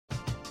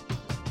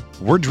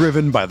We're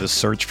driven by the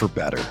search for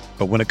better.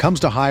 But when it comes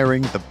to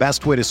hiring, the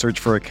best way to search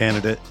for a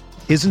candidate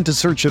isn't to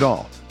search at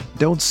all.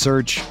 Don't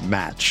search,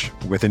 match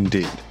with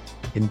Indeed.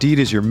 Indeed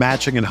is your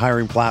matching and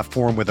hiring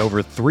platform with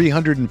over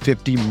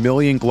 350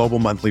 million global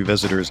monthly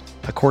visitors,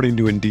 according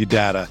to Indeed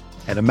data,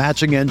 and a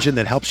matching engine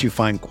that helps you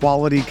find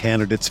quality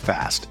candidates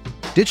fast.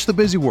 Ditch the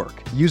busy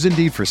work. Use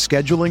Indeed for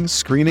scheduling,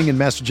 screening, and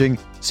messaging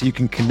so you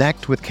can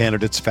connect with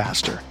candidates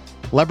faster.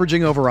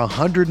 Leveraging over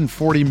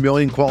 140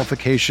 million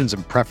qualifications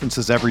and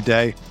preferences every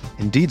day,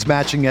 Indeed's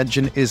matching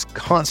engine is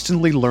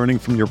constantly learning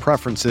from your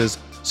preferences,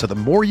 so the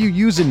more you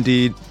use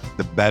Indeed,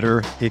 the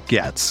better it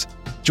gets.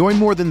 Join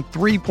more than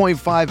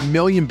 3.5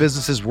 million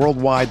businesses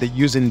worldwide that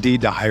use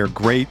Indeed to hire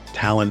great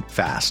talent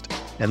fast.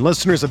 And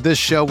listeners of this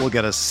show will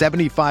get a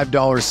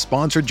 $75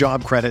 sponsored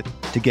job credit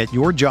to get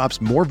your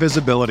jobs more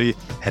visibility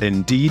at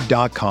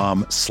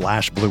Indeed.com/Blue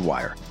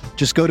Wire.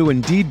 Just go to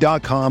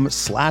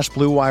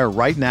Indeed.com/Blue Wire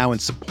right now and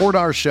support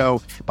our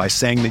show by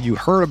saying that you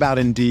heard about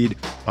Indeed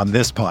on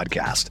this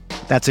podcast.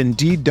 That's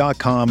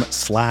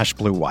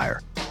Indeed.com/Blue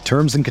Wire.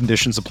 Terms and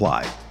conditions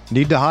apply.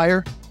 Need to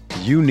hire?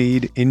 You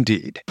need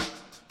Indeed.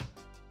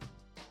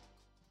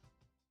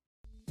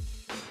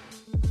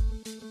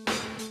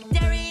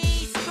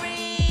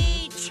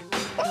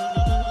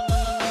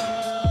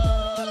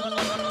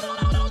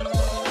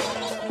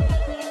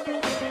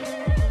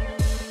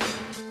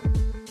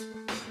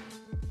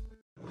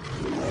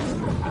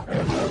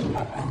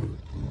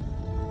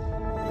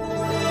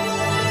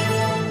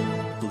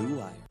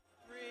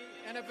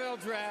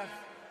 Draft,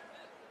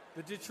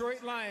 the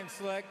Detroit Lions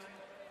select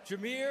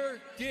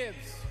Jahmyr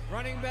Gibbs,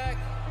 running back,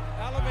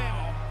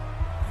 Alabama.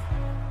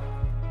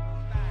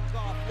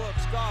 Goff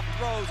looks, Goff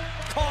throws,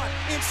 caught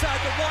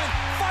inside the one,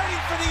 fighting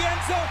for the end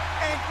zone,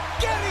 and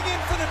getting in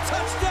for the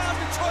touchdown,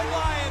 Detroit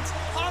Lions.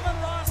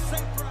 Amon-Ra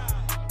St. Brown.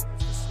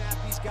 There's the snap,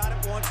 he's got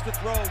it, wants to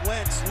throw.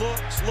 Wentz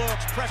looks,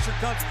 pressure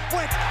comes.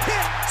 Wentz,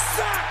 hit,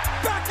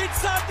 sack, back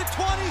inside the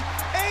 20.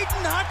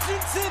 Aiden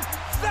Hutchinson,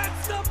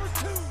 that's number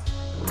 2.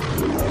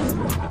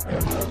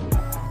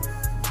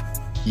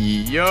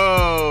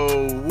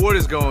 Yo, what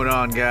is going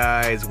on,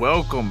 guys?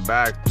 Welcome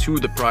back to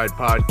the Pride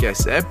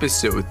Podcast,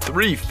 episode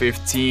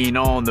 315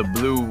 on the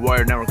Blue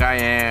Wire Network. I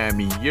am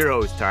your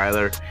host,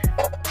 Tyler,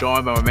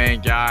 joined by my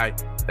main guy,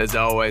 as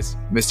always,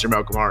 Mr.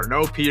 Malcolm Hart.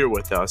 No Peter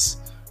with us.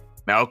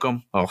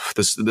 Malcolm,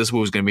 this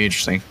was going to be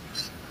interesting.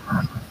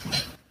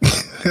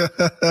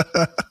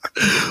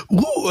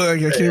 Ooh, I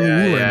can't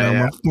move right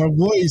now.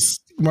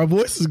 My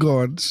voice is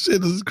gone.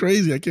 Shit, this is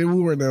crazy. I can't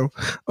move right now.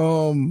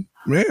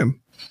 Man,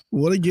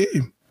 what a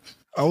game.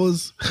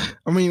 As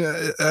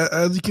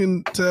you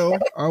can tell,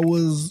 I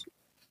was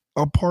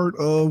a part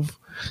of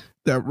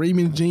that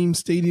Raymond James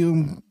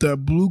Stadium, that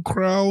blue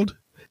crowd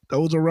that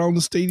was around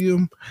the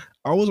stadium.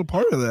 I was a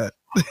part of that.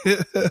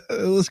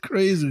 It was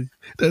crazy.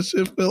 That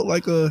shit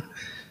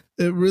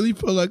it really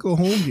felt like a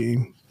home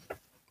game.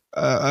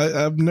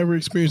 I've never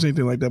experienced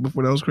anything like that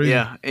before. That was crazy.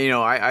 Yeah,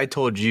 I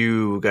told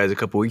you guys a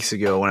couple weeks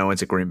ago when I went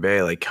to Green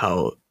Bay, like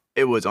how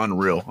it was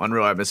unreal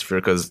atmosphere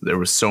because there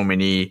was so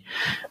many,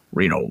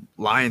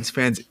 Lions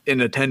fans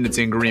in attendance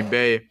in Green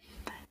Bay.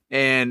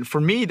 And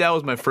for me, that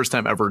was my first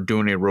time ever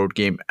doing a road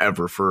game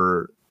ever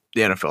for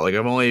the NFL. Like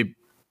I've only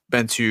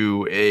been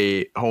to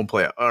a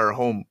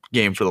home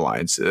game for the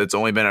Lions. It's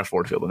only been at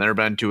Ford Field. I've never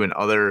been to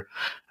another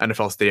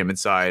NFL stadium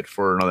inside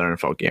for another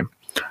NFL game.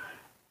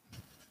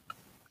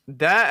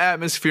 That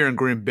atmosphere in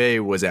Green Bay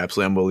was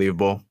absolutely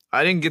unbelievable.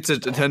 I didn't get to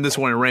attend this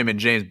one in Raymond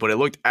James, but it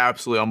looked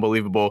absolutely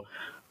unbelievable.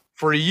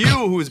 For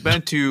you, who's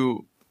been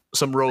to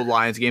some road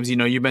Lions games,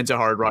 you've been to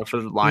Hard Rock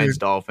for the Lions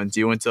Dolphins.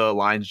 You went to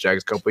Lions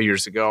Jags a couple of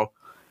years ago.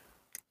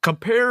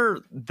 Compare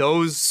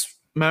those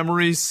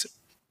memories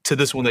to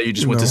this one that you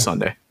just went to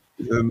Sunday.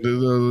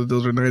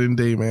 Those are night and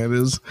day, man.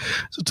 It's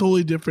a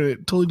totally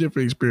different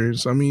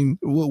experience. I mean,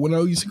 when I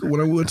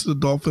went to the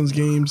Dolphins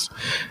games,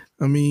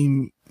 I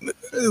don't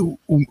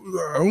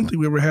think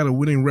we ever had a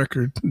winning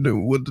record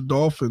with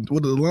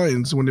the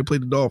Lions when they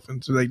played the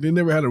Dolphins. Like they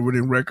never had a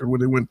winning record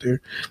when they went there.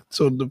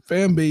 So the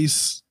fan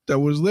base that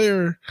was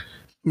there,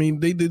 we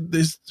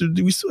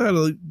still had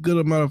a good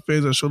amount of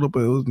fans that showed up,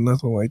 but it was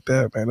nothing like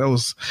that, man.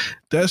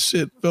 That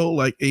shit felt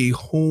like a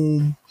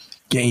home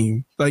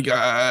game. Like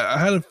I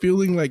had a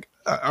feeling like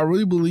I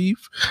really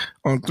believe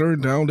on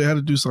third down they had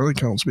to do silent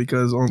counts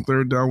because on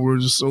third down we were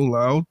just so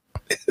loud.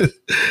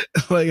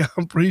 Like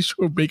I'm pretty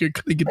sure Baker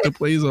couldn't get the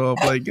plays off.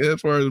 Like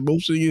as far as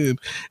motioning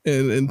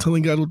and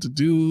telling guys what to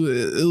do,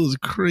 it was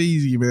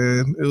crazy,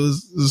 man. It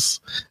was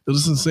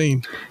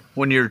insane.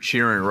 When you're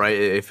cheering, right,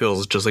 it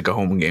feels just like a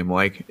home game.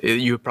 Like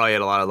you probably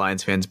had a lot of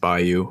Lions fans by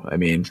you.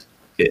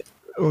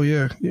 Oh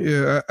yeah.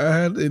 I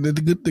had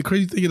the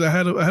crazy thing is I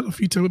had a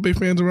few Tampa Bay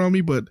fans around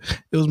me, but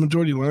it was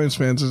majority Lions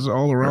fans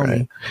all around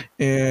me,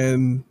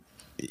 and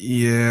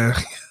yeah.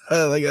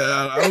 I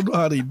don't know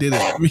how they did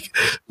it,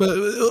 but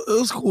it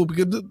was cool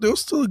because there was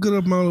still a good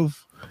amount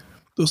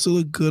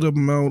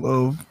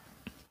of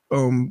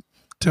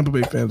Tampa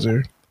Bay fans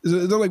there.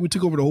 It's not like we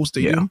took over the whole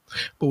stadium,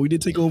 but we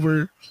did take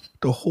over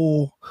the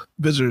whole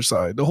visitor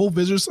side. The whole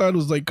visitor side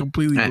was like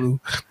completely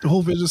blue. The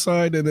whole visitor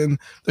side, and then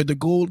like the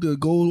goal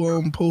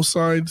post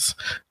sides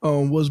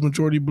was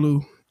majority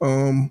blue.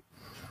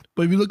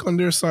 But if you look on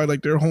their side,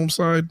 like their home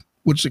side,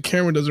 which the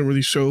camera doesn't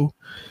really show,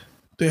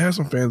 they had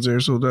some fans there.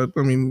 So that,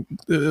 I mean,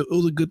 it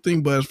was a good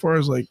thing. But as far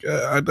as like,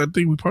 I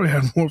think we probably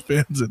had more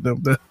fans than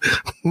them,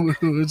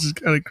 which is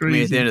kind of crazy. I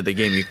mean, at the end of the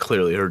game, you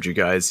clearly heard you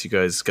guys. You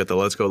guys got the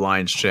 "Let's Go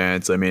Lions"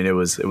 chants. I mean, it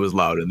was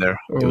loud in there.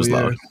 It was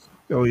loud.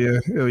 Oh yeah.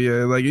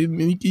 Like you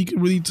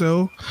could really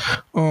tell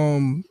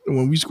when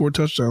we scored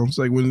touchdowns.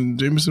 Like when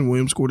Jameson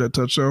Williams scored that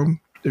touchdown.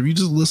 If you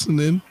just listen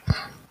in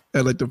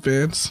at like the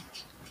fans,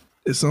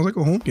 it sounds like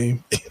a home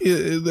game.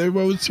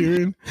 Everybody was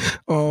cheering.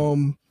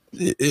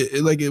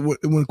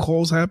 When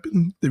calls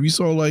happen, if you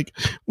saw like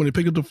when they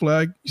picked up the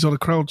flag, you saw the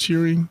crowd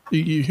cheering.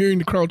 You're hearing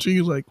the crowd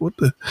cheering. Like what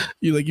the?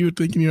 You were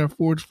thinking you're at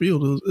Ford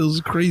Field. It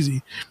was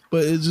crazy,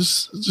 but it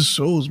just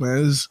shows,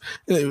 man.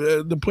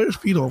 The players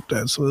feed off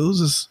that, so it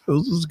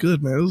was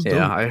good, man. It was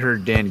dope. I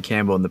heard Dan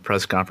Campbell in the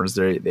press conference.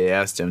 They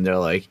asked him, they're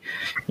like,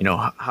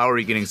 how are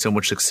you getting so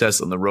much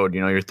success on the road?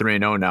 You're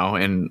 3-0 now,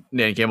 and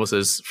Dan Campbell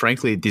says,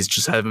 frankly, these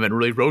just haven't been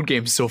really road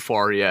games so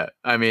far yet.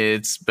 I mean,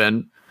 it's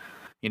been.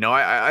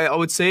 I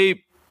would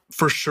say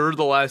for sure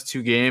the last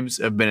 2 games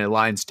have been a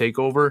Lions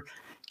takeover.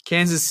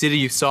 Kansas City,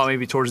 you saw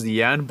maybe towards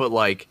the end, but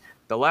like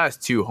the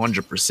last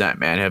 200%,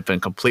 man, have been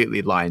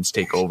completely Lions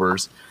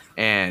takeovers.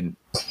 And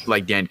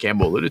like Dan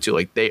Campbell alluded to,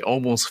 like they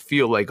almost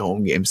feel like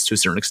home games to a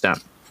certain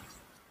extent.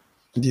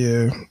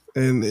 Yeah.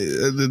 And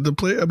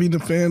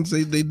the fans,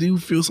 they do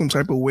feel some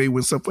type of way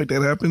when stuff like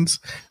that happens.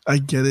 I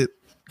get it.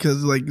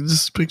 Because like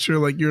just picture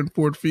like you're in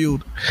Ford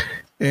Field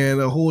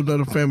and a whole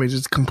other family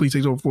just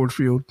completely takes over Ford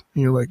Field.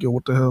 And you're like, yo,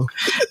 what the hell?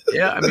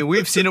 Yeah, I mean,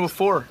 we've seen it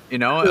before.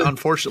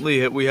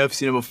 Unfortunately, we have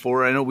seen it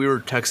before. I know we were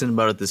texting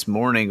about it this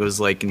morning. It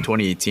was like in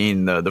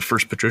 2018, the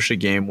first Patricia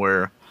game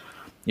where,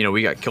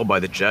 we got killed by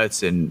the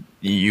Jets, and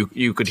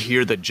you could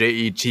hear the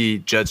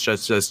JET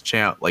Jets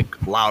chant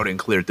like loud and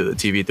clear through the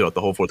TV throughout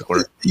the whole fourth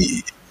quarter.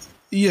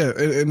 Yeah,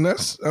 and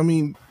that's, I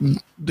mean,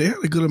 they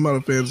had a good amount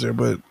of fans there,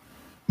 but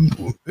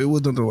it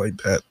was nothing like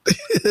that.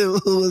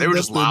 They were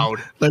just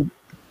loud. Like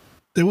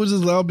they were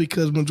just loud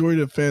because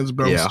majority of the fans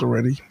bounced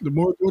already. The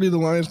majority of the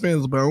Lions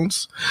fans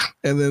bounced,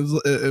 and then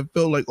it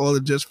felt like all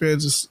the Jets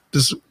fans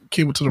just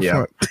came to the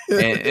front.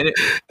 and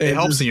it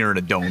helps when you're in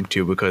a dome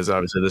too, because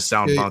obviously the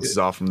sound bounces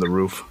off from the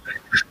roof.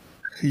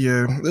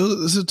 Yeah,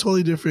 it's a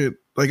totally different.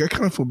 Like I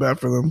kind of feel bad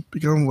for them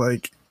because I'm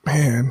like,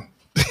 man,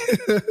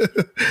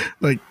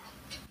 like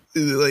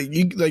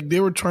they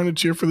were trying to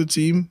cheer for the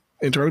team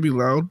and try to be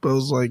loud, but I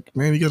was like,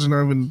 man, you guys are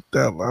not even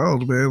that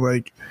loud, man.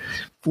 Like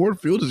Ford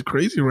Field is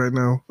crazy right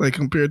now, like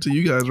compared to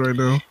you guys right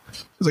now.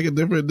 It's like a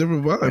different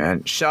vibe.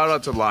 Man, shout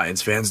out to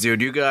Lions fans,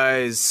 dude. You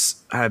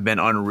guys have been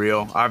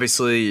unreal.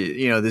 Obviously,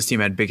 this team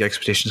had big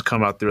expectations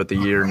come out throughout the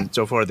year, and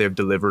so far they've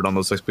delivered on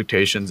those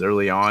expectations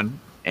early on.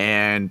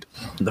 And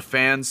the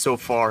fans so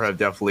far have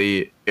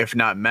definitely, if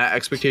not met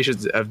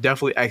expectations, have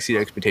definitely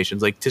exceeded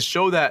expectations. Like to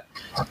show that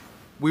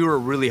we were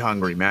really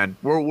hungry, man.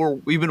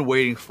 We've been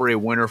waiting for a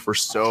winner for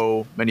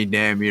so many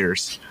damn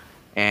years,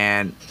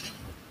 and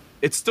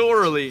it's still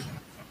early,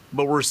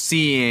 but we're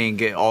seeing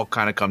it all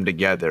kind of come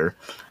together,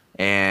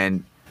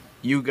 and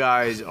you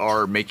guys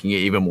are making it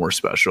even more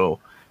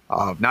special.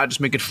 Not just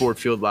making Ford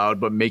Field loud,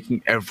 but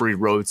making every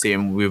road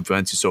stadium we've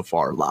been to so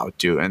far loud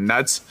too, and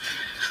that's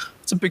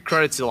a big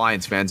credit to the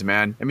Lions fans,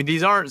 man. I mean,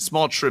 these aren't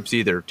small trips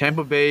either.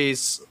 Tampa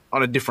Bay's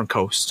on a different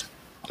coast.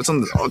 It's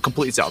on the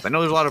complete south. I know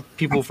there's a lot of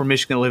people from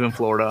Michigan that live in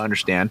Florida, I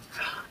understand.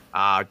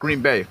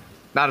 Green Bay,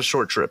 not a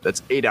short trip.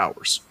 That's 8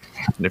 hours.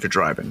 And if you're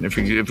driving, if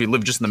you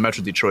live just in the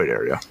Metro Detroit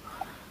area.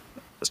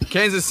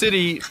 Kansas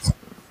City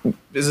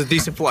is a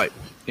decent flight.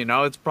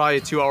 It's probably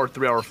a 2 hour,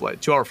 3 hour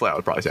flight. 2 hour flight, I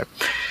would probably say.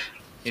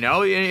 And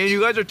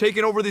you guys are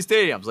taking over these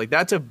stadiums. Like,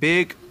 that's a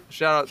big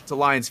shout out to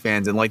Lions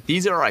fans. And, like,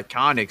 these are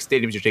iconic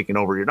stadiums you're taking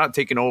over. You're not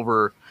taking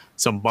over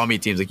some bummy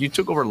teams. Like, you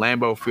took over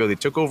Lambeau Field. You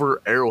took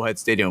over Arrowhead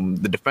Stadium,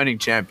 the defending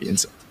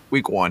champions,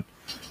 week 1,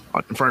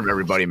 in front of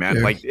everybody, man.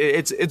 Yeah. Like,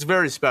 it's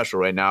very special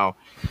right now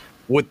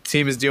what the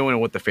team is doing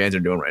and what the fans are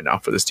doing right now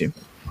for this team.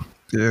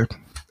 Yeah.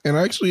 And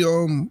I actually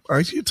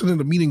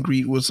attended a meet and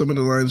greet with some of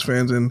the Lions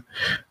fans, and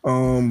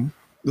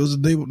it was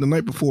the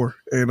night before,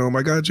 and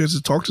I got a chance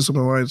to talk to some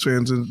of the Lions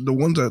fans, and the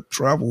ones that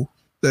travel,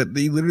 that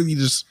they literally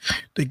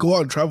they go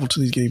out and travel to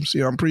these games.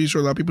 Yeah, I'm pretty sure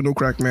a lot of people know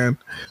Crackman.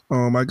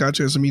 I got a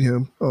chance to meet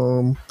him.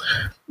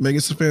 Megan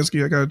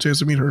Stefanski, I got a chance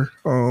to meet her.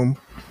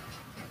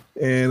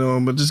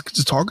 But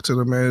just talking to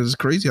them, man, it's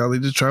crazy how they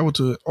just travel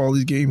to all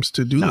these games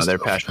to do this. No, they're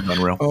passionate,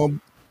 unreal.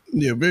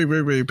 Yeah, very,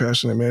 very, very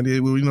passionate, man.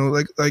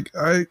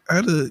 I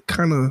had to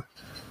kind of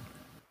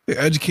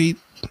educate.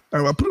 I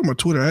put it on my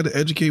Twitter. I had to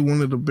educate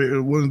one of the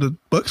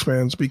Bucs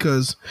fans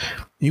because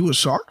he was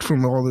shocked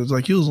from all this.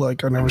 Like he was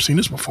like, "I've never seen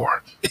this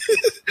before."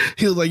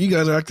 He was like, "You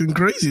guys are acting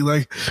crazy."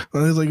 Like he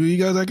was like, "You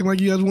guys acting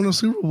like you guys won a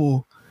Super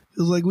Bowl."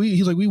 He was like,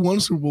 "We won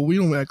a Super Bowl. We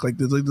don't act like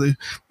this." Like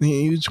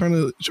he was trying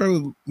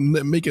to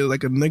make it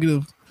like a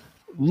negative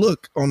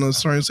look on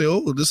us trying to say,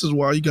 oh, this is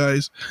why you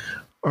guys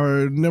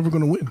are never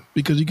going to win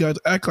because you guys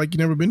act like you've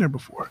never been there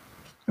before.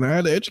 And I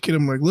had to educate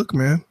him like, look,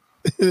 man,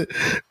 this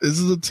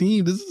is a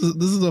team. This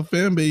is a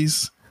fan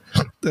base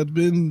that's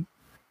been,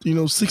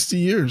 60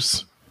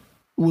 years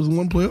with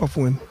one playoff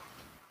win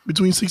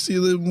between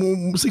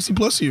 60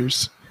 plus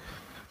years.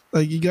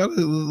 Like you gotta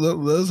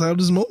let us have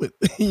this moment.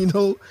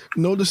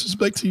 No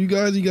disrespect to you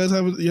guys. You guys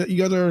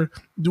are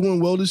doing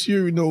well this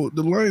year. The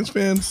Lions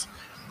fans.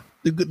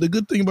 The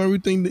good thing about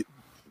everything,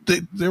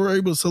 they were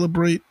able to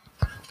celebrate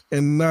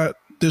and not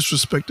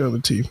disrespect the other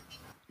team.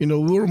 We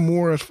were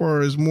more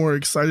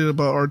excited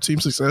about our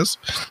team's success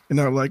and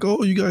not like,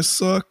 oh, you guys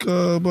suck,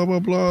 blah blah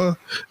blah,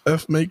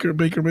 Baker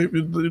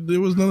Mayfield. There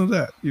was none of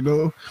that.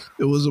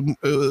 It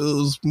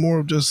was more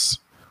of just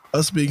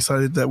us being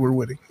excited that we're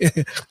winning,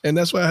 and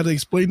that's why I had to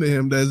explain to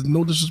him that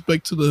no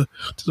disrespect to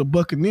the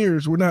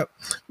Buccaneers, we're not,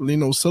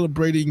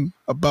 celebrating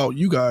about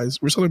you guys.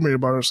 We're celebrating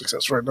about our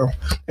success right now,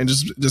 and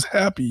just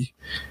happy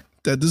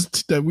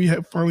that we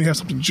finally have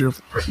something to cheer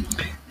for.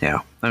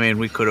 Yeah, I mean,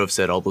 we could have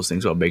said all those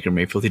things about Baker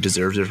Mayfield. He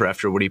deserves it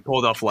after what he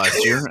pulled off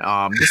last year.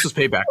 This was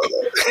payback.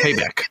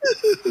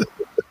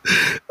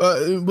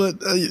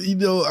 But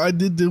I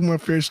did do my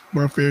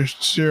fair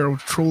share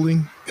of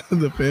trolling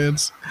the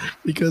fans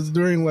because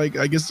during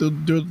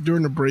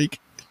during the break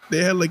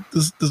they had like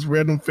this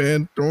random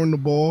fan throwing the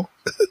ball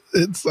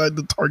inside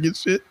the target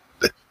shit.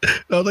 And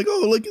I was like,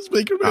 oh look, it's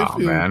Baker Mayfield. Oh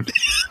man.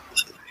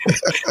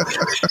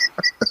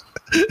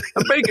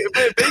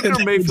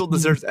 Baker Mayfield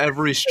deserves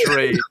every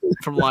stray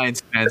from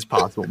Lions fans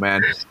possible,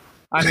 man.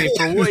 I mean,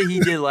 for what he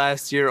did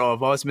last year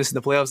of us missing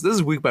the playoffs, this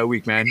is week by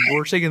week, man.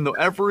 We're taking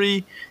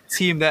every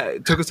team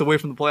that took us away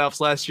from the playoffs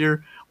last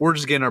year. We're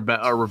just getting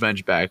our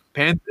revenge back.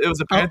 It was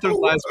the Panthers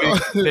last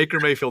week, Baker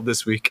Mayfield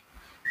this week.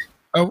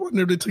 I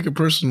wonder if they took it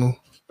personal.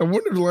 I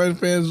wonder if the Lions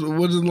fans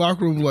was in the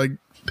locker room like, you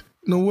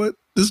know what?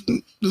 This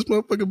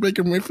motherfucker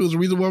Baker Mayfield is the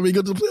reason why we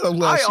got to the playoffs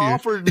last year. I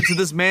offered to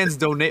this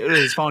man's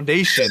his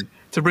foundation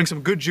to bring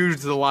some good juju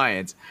to the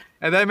Lions.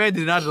 And that man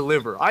did not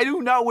deliver. I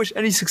do not wish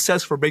any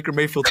success for Baker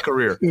Mayfield's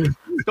career.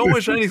 Don't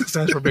wish any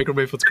success for Baker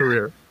Mayfield's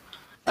career.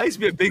 I used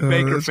to be a big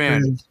Baker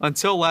fan crazy.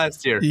 Until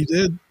last year. He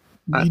did.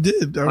 I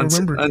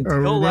remember.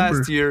 Until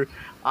last year,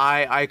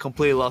 I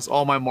completely lost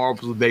all my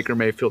marbles with Baker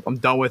Mayfield. I'm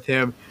done with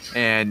him,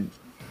 and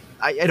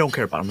I don't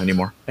care about him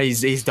anymore.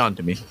 He's done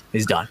to me.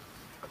 He's done.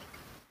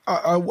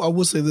 I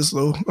will say this,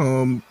 though.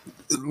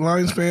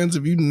 Lions fans,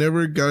 if you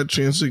never got a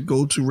chance to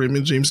go to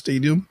Raymond James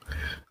Stadium,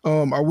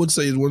 I would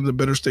say it's one of the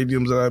better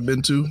stadiums that I've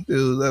been to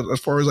as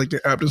far as like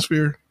the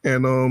atmosphere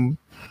and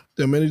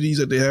the amenities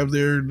that they have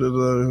there,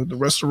 the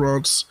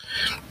restaurants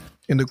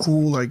and the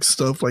cool like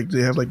stuff, like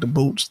they have like the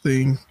boats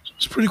thing.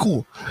 It's pretty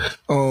cool.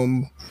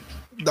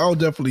 I'll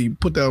definitely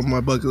put that on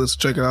my bucket list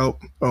to check it out.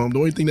 The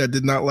only thing that I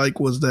did not like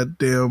was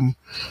the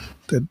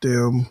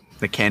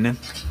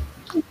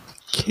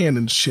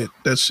cannon shit.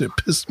 That shit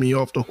pissed me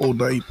off the whole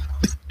night.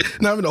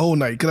 Not even the whole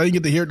night, because I didn't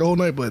get to hear it the whole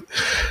night, but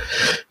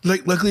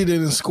luckily they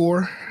didn't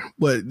score.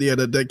 But yeah,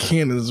 that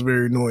cannon is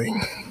very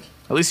annoying.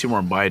 At least you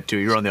weren't by it too.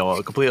 You're on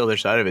the complete other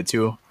side of it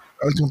too.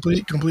 I was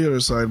complete other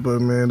side, but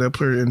man, that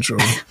player intro.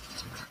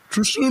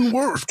 Tristan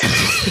Wirfs.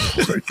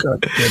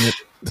 God damn it.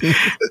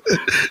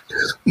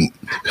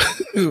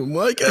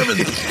 Mike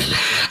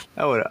Evans.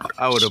 I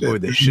would have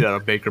booed the shit out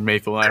of Baker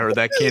Mayfield when I heard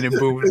that cannon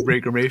boom from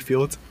Baker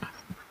Mayfield.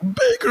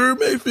 Baker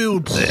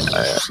Mayfield.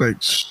 It's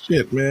like,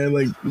 shit, man.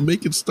 Like,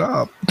 make it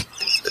stop.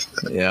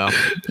 Yeah.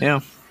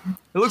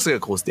 It looks like a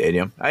cool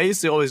stadium. I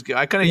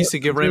kind of used to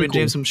give Raymond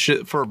James some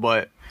shit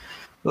but it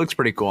looks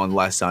pretty cool on the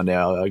last Sunday.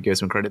 I'll give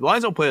some credit. The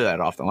Lions don't play that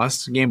often.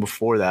 Last game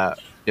before that,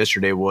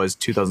 yesterday, was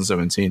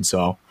 2017.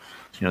 So,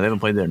 they haven't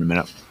played there in a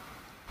minute.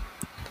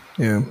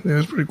 Yeah,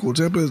 it's pretty cool.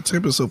 Tampa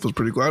itself is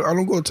pretty cool. I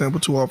don't go to Tampa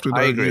too often.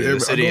 I agree. The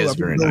city is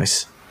very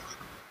nice.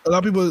 A lot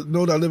of people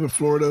know that I live in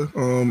Florida.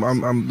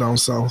 I'm down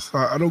south.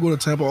 I don't go to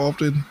Tampa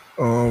often.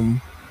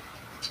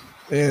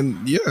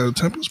 And yeah,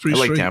 Tampa's pretty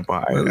straight. I like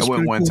Tampa. I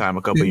went one time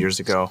a couple years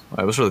ago.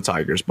 It was for the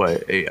Tigers,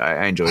 but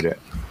I enjoyed it.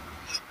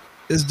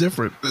 It's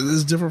different.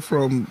 It's different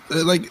from,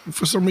 like,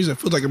 for some reason, it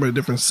feels like I'm in a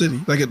different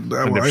city. Like, I'm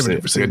in a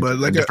different city, but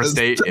like a different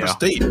state.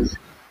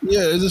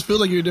 Yeah, it just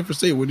feels like you're in a different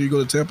state when you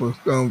go to Tampa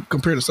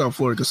compared to South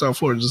Florida, because South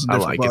Florida is just a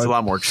different vibe. It's a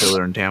lot more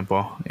chiller in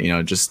Tampa.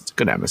 Just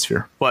good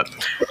atmosphere. But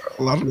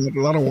a lot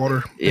of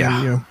water.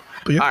 Yeah.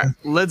 But yeah. All right,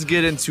 let's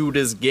get into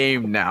this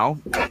game now.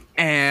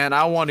 And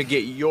I want to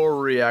get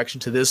your reaction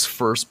to this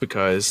first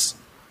because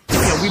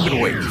we've been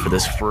waiting for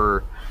this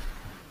for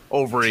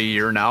over a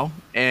year now.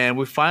 And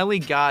we finally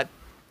got,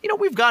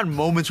 we've gotten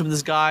moments from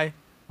this guy,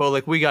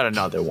 but we got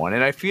another one.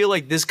 And I feel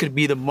like this could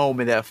be the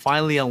moment that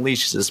finally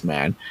unleashes this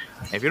man.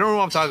 If you don't know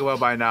what I'm talking about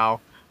by now,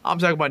 I'm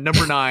talking about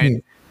number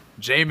 9,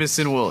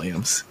 Jameson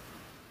Williams.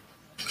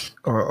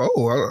 I thought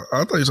you were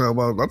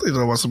talking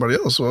about somebody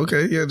else. So,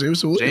 okay, yeah,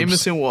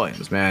 Jameson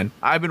Williams, man.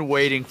 I've been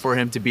waiting for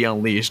him to be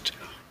unleashed.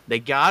 They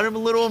got him a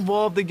little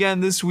involved again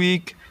this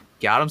week.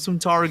 Got him some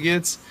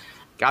targets.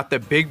 Got the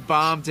big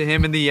bomb to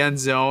him in the end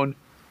zone.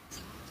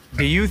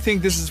 Do you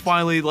think this is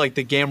finally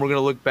the game we're going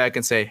to look back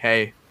and say,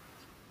 hey,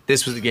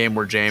 this was the game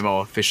where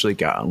JMO officially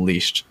got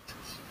unleashed.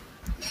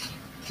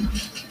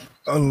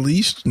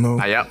 Unleashed? No.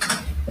 Not yet.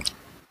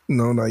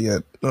 No, not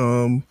yet.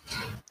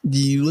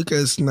 You look at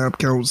his snap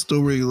count,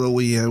 still really low.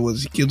 What he had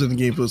was he killed in the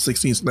game for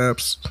 16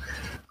 snaps.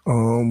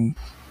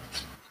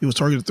 He was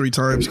targeted 3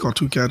 times, caught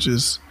 2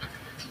 catches.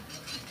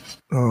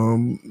 I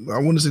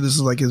want to say this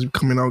is like his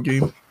coming out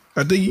game.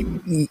 I think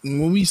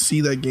when we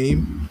see that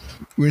game,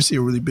 we're gonna see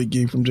a really big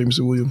game from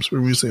Jameson Williams.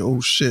 We're gonna say,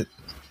 "Oh shit!"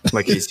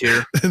 Like he's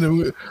here. And then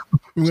we're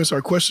gonna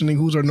start questioning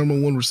who's our number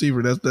 1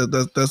 receiver. That's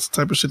the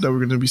type of shit that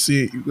we're gonna be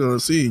seeing. I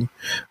think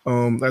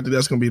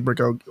that's gonna be a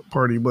breakout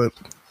party. But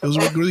it was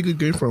a really good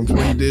game for him for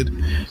what he did,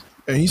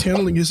 and he's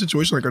handling his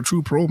situation like a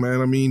true pro,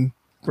 man. I mean,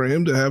 for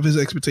him to have his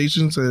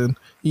expectations and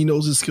he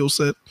knows his skill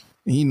set,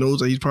 and he knows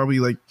that he's probably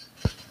like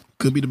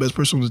could be the best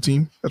person on the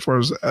team as far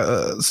as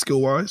skill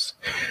wise.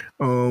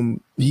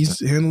 He's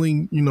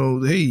handling,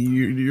 hey,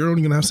 you're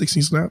only gonna have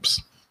 16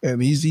 snaps,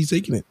 and he's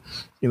taking it.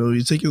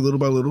 He's taking it little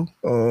by little.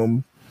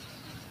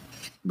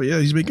 But yeah,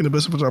 he's making the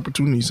best of his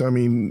opportunities. I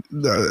mean,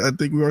 I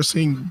think we are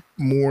seeing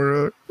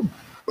more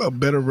a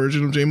better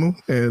version of JMO,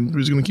 and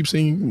we're just gonna keep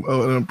seeing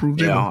an improved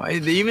JMO.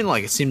 Yeah, even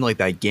like it seemed like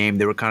that game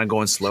they were kind of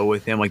going slow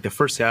with him. Like the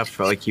first half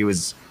felt like he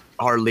was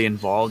hardly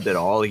involved at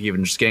all, like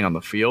even just getting on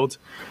the field.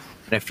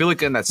 And I feel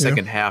like in that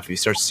second half, you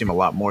start to see him a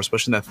lot more,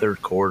 especially in that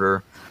third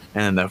quarter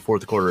and then that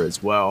fourth quarter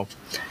as well.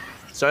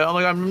 So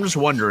I'm just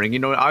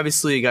wondering,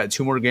 obviously you got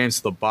 2 more games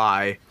to the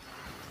bye.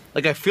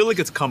 Like I feel like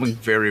it's coming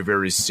very,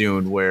 very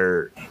soon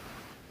where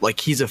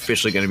like he's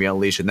officially going to be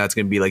unleashed, and that's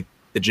going to be like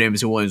the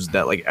Jameson Williams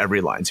that like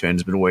every Lions fan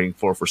has been waiting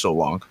for so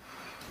long.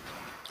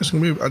 I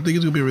think it's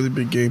gonna be a really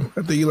big game.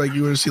 I think you're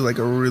gonna see like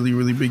a really,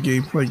 really big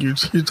game. Like you're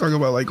talking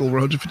about like over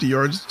 150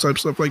 yards type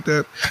stuff like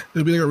that.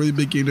 It'll be like a really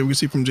big game that we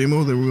see from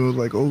JMO. Then we're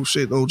like, oh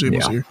shit,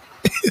 JMO's here.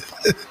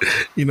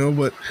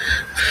 But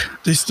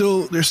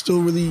they're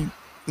still really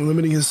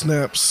limiting his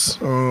snaps,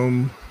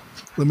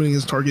 limiting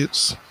his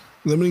targets,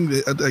 limiting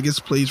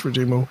the plays for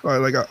JMO.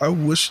 I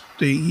wish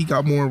he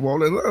got more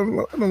involved, and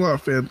a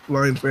lot of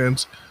Lions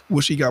fans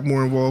wish he got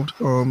more involved.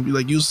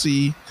 You'll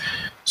see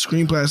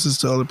screen passes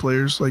to other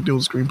players, like there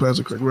was a screen pass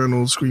to Craig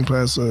Reynolds, screen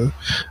pass to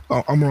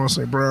Amon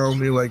St. Brown.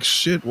 They're like,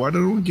 shit, why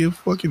don't we give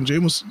fucking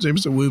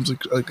Jameson Williams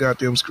a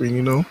goddamn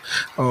screen?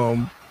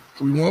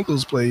 We want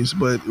those plays,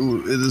 but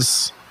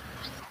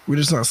we're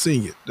just not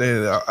seeing it.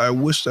 And I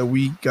wish that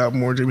we got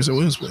more Jameson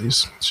Williams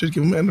plays. Should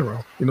give him end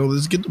around.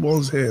 Let's get the ball in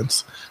his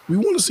hands. We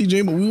want to see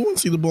We want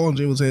to see the ball in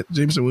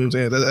Jameson Williams'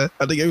 hands.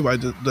 I think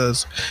everybody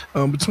does.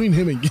 Between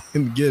him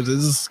and Gibbs,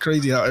 this is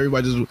crazy how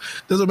everybody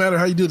just doesn't matter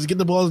how you do it. Just get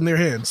the balls in their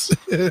hands.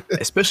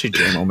 Especially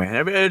JMO, man.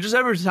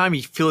 Every time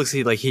he feels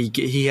like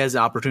he has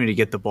an opportunity to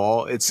get the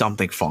ball, it's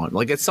something fun.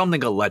 Like it's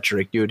something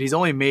electric, dude. He's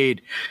only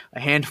made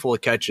a handful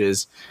of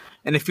catches.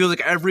 And it feels like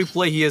every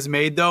play he has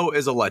made, though,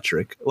 is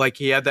electric. Like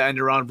he had the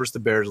end around versus the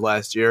Bears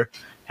last year,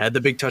 had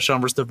the big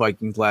touchdown versus the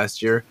Vikings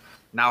last year,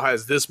 now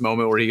has this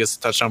moment where he gets a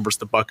touchdown versus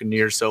the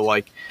Buccaneers. So,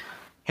 like,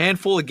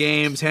 handful of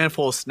games,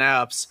 handful of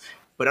snaps.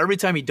 But every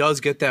time he does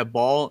get that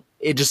ball,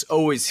 it just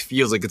always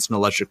feels like it's an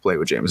electric play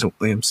with Jameson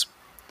Williams.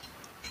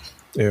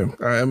 Yeah,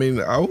 I mean,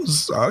 I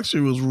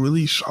actually was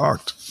really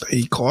shocked that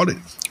he caught it.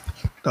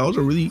 That's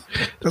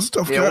a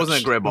tough catch. It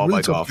wasn't a great ball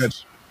by Goff.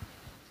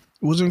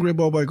 It wasn't a great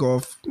ball by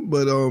Goff,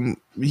 but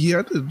he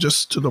had to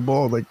adjust to the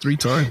ball like 3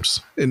 times,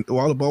 and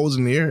while the ball was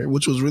in the air,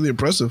 which was really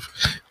impressive.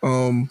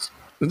 And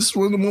this is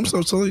one of the moments I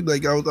was telling,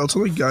 I'll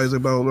tell you guys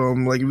about.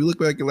 If you look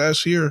back at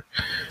last year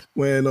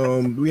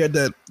when we had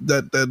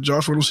that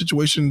Josh Reynolds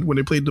situation when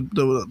they played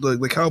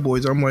the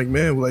Cowboys, I'm like,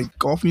 man, like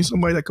Goff needs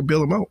somebody that could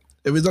bail him out.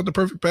 If it's not the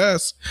perfect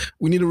pass,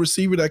 we need a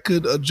receiver that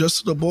could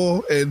adjust to the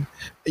ball and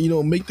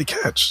make the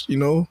catch.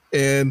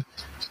 And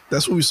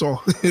that's what we saw.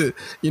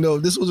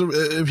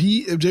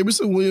 If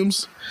Jameson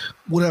Williams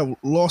would have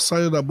lost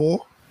sight of that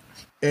ball,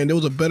 and there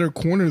was a better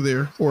corner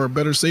there or a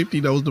better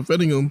safety that was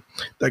defending him,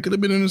 that could have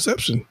been an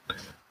interception.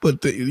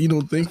 But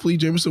thankfully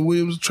Jameson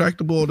Williams tracked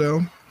the ball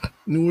down,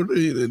 knew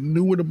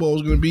where the ball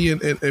was going to be,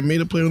 and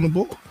made a play on the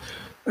ball.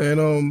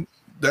 And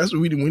that's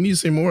what we need to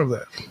see more of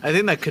that. I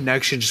think that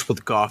connection just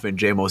with Goff and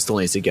JMO still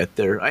needs to get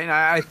there.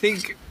 I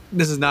think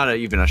this is not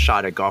even a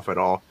shot at Goff at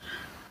all.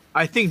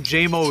 I think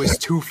JMO is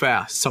too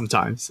fast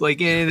sometimes.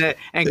 And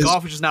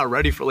Goff is just not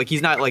ready for.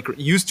 He's not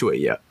used to it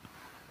yet.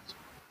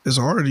 It's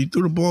hard. He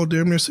threw the ball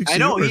damn near 60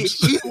 yards. I know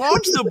he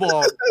launched the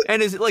ball,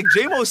 and is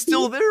JMO's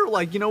still there.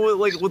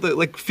 With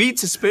the feet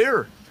to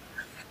spare.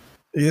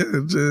 Yeah,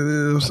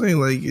 I'm saying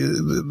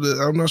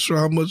I'm not sure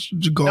how much Goff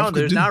could do. No,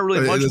 there's not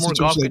really much more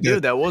Goff could do.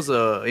 That was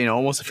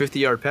almost a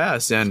 50-yard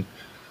pass, and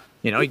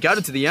he got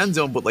into the end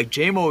zone, but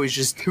JMO is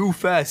just too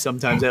fast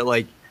sometimes. That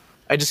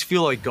I just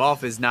feel like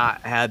Goff has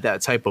not had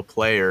that type of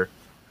player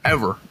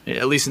ever,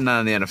 at least not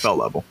on the NFL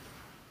level.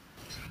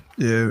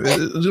 Yeah,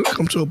 it's gonna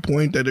come to a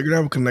point that they're gonna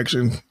have a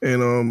connection,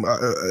 and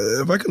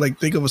if I could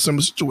think of a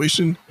similar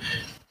situation,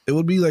 it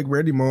would be like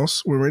Randy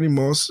Moss. Where Randy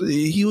Moss,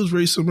 he was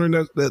very similar in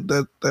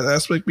that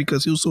aspect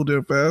because he was so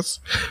damn fast.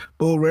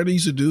 But what Randy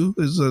used to do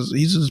is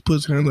he just put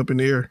his hand up in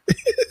the air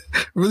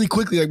really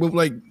quickly,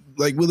 within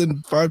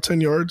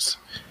 5-10 yards.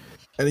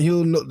 and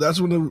he'll know. That's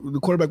when the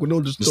quarterback would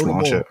know. Just throw the ball.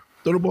 Launch it.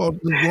 Throw the ball.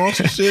 Just launch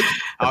the shit.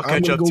 I'll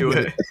catch up to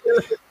it.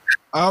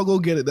 I'll go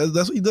get it. That's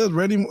what he does.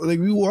 Like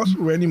we watched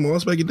Randy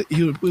Moss back.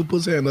 He'll put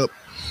his hand up,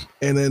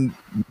 and then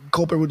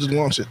Culper would just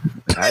launch it.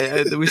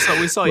 We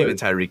saw even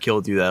Tyreek Hill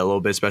do that a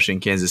little bit, especially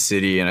in Kansas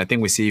City, and I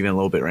think we see even a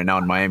little bit right now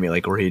in Miami,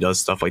 like where he does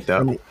stuff like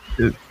that. I mean,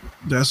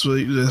 that's what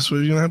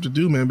you're gonna have to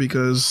do, man,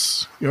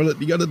 because you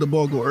gotta let the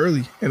ball go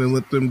early and then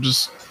let them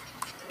just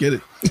get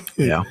it.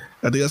 Yeah,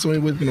 I think that's the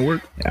only way it's gonna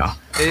work. Yeah,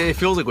 it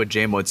feels like with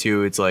J-Mo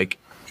too. It's like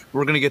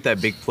we're going to get that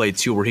big play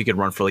too where he could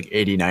run for like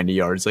 80, 90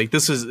 yards. Like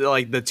this is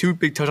like the two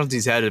big touchdowns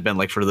he's had have been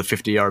like for the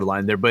 50-yard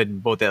line. They're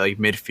both at like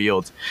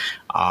midfield.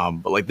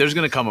 But like there's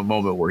going to come a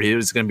moment where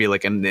he's going to be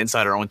like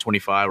inside our own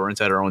 25 or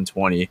inside our own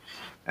 20,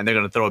 and they're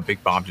going to throw a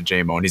big bomb to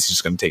J-Mo, and he's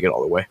just going to take it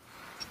all the way.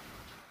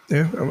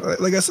 Yeah,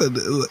 like I said,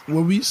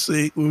 when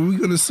we're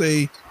going to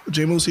say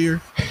J-Mo's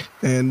here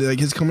and like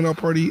his coming out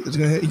party, he's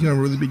gonna have a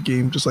really big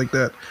game just like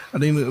that. I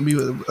think it'll be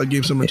a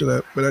game similar to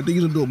that, but I think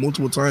he's gonna do it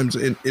multiple times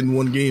in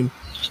one game.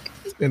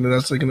 And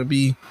that's like going to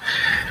be,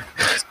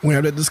 we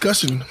have that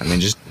discussion. I mean,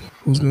 just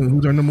who's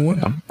our number one?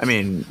 Yeah. I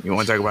mean, you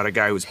want to talk about a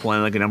guy who's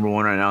playing like a number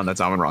one right now, and that's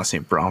Amon-Ra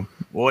St. Brown.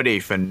 What a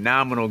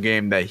phenomenal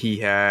game that he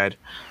had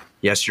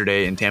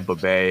yesterday in Tampa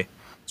Bay.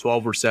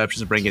 12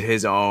 receptions, bringing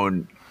his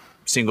own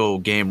single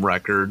game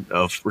record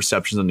of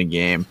receptions in the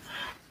game.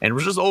 And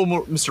was just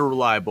Mr.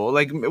 Reliable.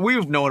 Like,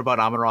 we've known about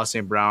Amon-Ra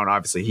St. Brown.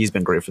 Obviously, he's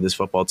been great for this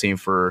football team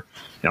for,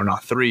 now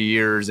 3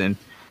 years. And,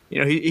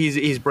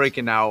 he's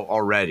breaking out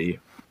already.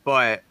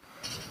 But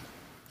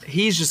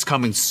he's just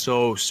coming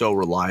so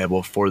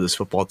reliable for this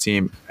football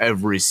team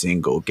every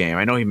single game.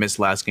 I know he missed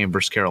last game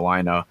versus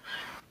Carolina,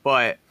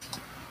 but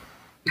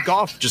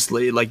Goff just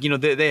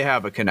they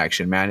have a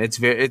connection, man. It's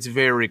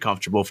very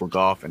comfortable for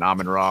Goff and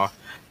Amon-Ra,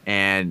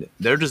 and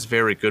they're just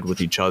very good with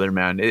each other,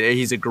 man.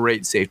 He's a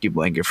great safety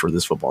blanket for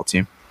this football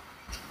team.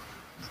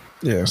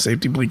 Yeah,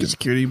 safety blanket,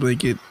 security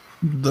blanket,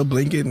 the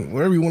blanket,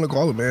 whatever you want to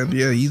call it, man.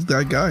 Yeah, he's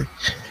that guy.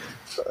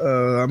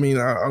 I mean,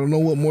 I don't know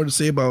what more to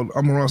say about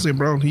Amon-Ra St.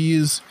 Brown. He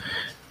is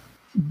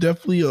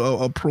definitely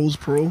a pro's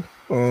pro.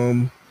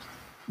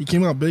 He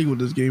came out big with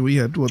this game. We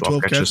had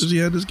 12 catches. He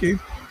had this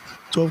game,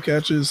 12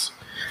 catches,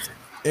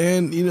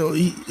 and he's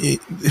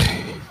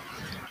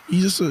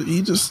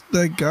just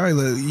that guy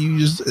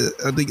that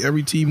I think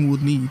every team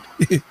would need.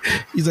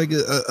 He's like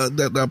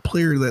that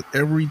player that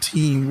every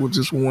team would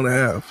just want to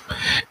have,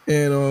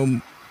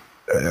 and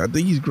I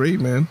think he's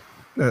great, man.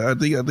 I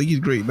think he's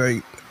great.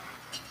 Like,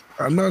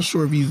 I'm not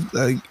sure if he's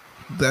like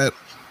that.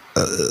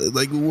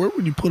 Like, where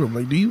would you put him?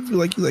 Like, do you feel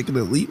like he's like an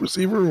elite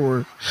receiver,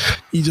 or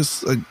he's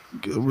just a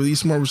really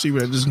smart receiver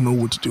that just know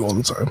what to do all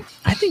the time?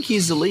 I think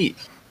he's elite.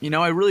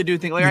 I really do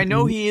think. Like, I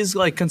know he is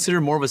like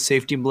considered more of a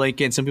safety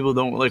blanket, and some people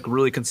don't like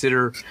really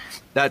consider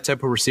that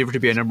type of receiver to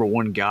be a number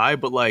one guy.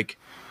 But like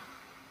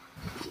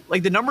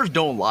the numbers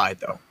don't lie,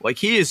 though. Like,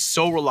 he is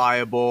so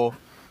reliable.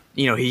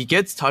 He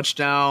gets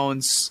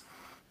touchdowns.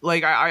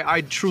 Like,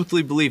 I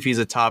truthfully believe he's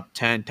a top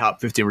 10, top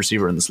 15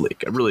 receiver in this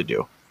league. I really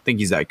do. I think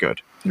he's that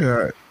good.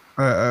 Yeah,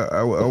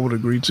 I would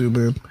agree too,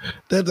 man.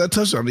 That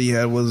touchdown that he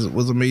had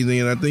was amazing,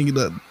 and I think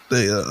that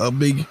a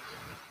big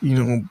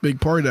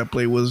part of that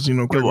play was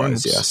Craig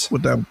Reynolds, yes,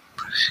 with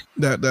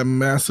that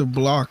massive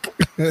block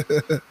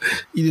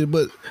he did.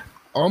 But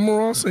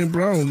Amon-Ra St.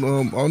 Brown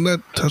on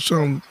that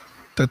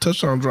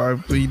touchdown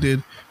drive that he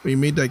did when he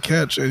made that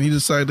catch and he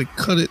decided to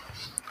cut it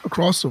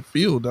across the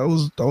field. That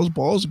was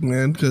ballsy,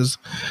 man, because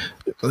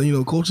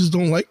coaches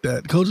don't like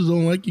that. Coaches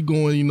don't like you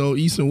going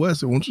east and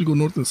west. They want you to go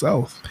north and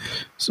south.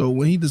 So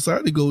when he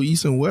decided to go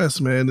east and west,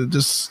 man, it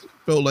just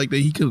felt like that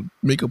he could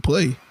make a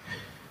play.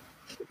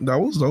 That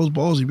was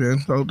ballsy, man.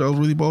 That was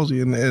really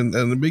ballsy, and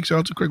a big shout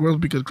out to Craig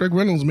Reynolds, because Craig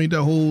Reynolds made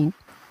that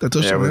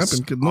touchdown happen.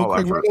 Because no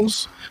Craig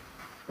Reynolds,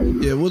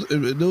 there was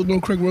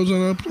no Craig Reynolds on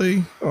that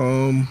play.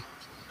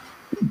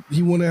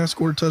 He wouldn't have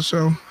scored a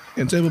touchdown.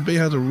 And Tampa Bay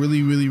has a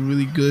really, really,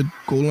 really good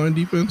goal line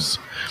defense.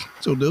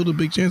 So there was a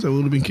big chance that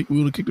we would have kicked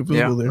the field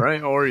goal there.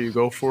 Right. Or you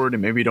go for it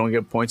and maybe you don't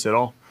get points at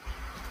all.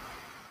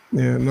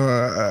 Yeah, no,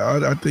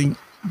 I think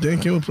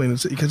Dan Campbell playing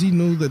it because he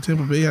knows that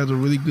Tampa Bay has a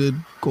really good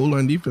goal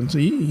line defense.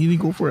 He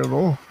didn't go for it at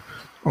all.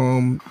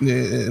 In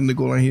the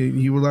goal line,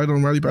 he relied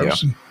on Riley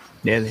Patterson.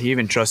 Yeah, he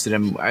even trusted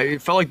him. I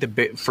felt like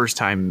the first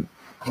time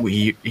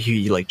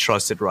he like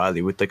trusted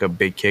Riley with like a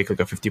big kick, like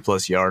a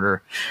 50+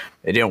 yarder.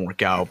 It didn't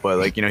work out,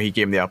 but he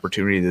gave him the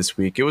opportunity this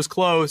week. It was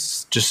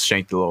close, just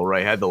shanked a little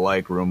right, had the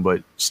leg room,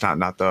 but just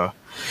not the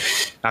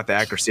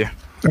accuracy.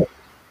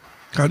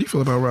 How do you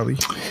feel about Riley?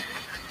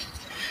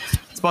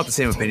 It's about the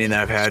same opinion that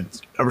I've had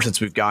ever since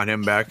we've gotten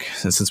him back,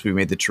 and since we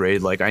made the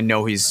trade. Like, I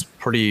know he's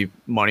pretty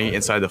money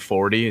inside the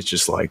 40. It's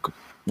just like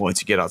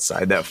once you get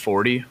outside that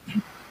 40,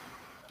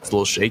 it's a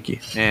little shaky.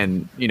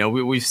 And,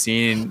 we've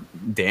seen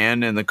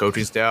Dan and the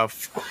coaching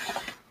staff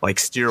like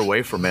steer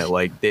away from it.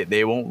 Like,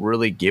 they won't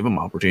really give him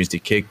opportunities to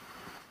kick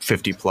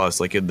 50+.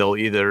 Like, they'll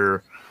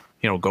either,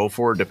 go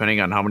for it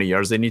depending on how many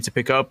yards they need to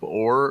pick up,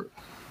 or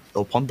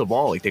they'll punt the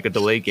ball, like take a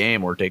delay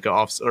game or take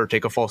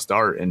a false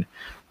start and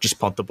just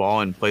punt the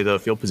ball and play the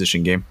field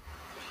position game.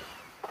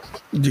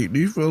 Do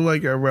you feel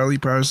like Riley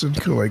Patterson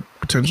could like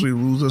potentially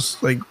lose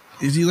us? Like,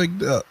 is he like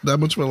that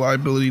much of a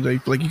liability?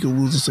 Like he could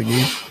lose us a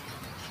game?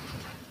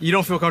 You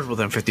don't feel comfortable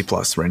with him 50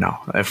 plus right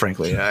now,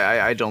 frankly.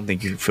 I don't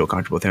think you feel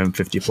comfortable with him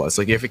 50 plus.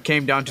 Like if it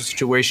came down to a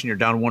situation, you're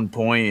down 1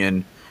 point,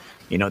 and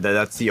you know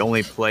that's the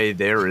only play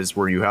there is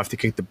where you have to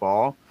kick the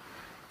ball.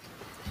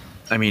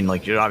 I mean,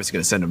 like you're obviously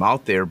going to send him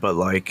out there, but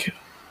like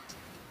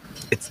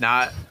it's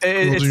not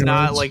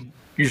like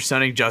you're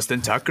sending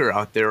Justin Tucker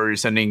out there, or you're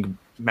sending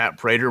Matt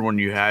Prater when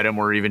you had him,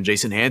 or even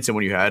Jason Hanson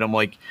when you had him.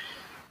 Like,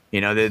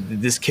 you know,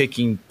 this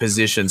kicking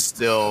position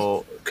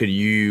still could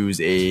use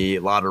a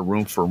lot of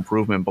room for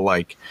improvement. But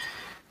like,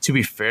 to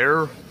be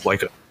fair,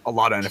 like a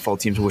lot of NFL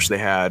teams wish they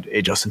had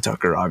a Justin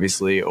Tucker,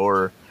 obviously,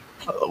 or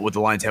what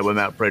the Lions had with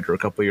Matt Prater a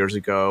couple of years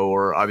ago,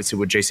 or obviously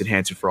with Jason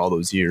Hanson for all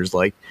those years.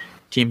 Like,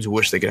 teams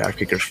wish they could have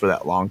kickers for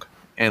that long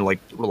and like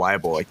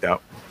reliable like that.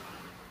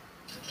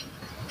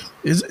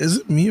 Is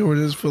it me, or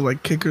does it feel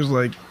like kickers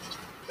like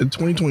in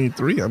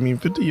 2023? I mean,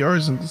 50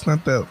 yards and it's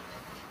not that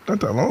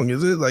long,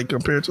 is it? Like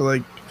compared to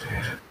like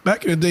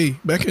back in the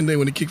day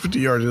when he kicked 50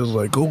 yards, it was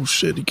like, oh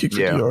shit, he kicked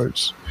 50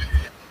 yards.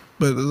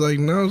 But it's like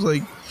now it's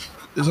like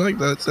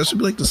that should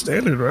be like the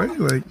standard, right?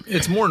 Like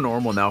it's more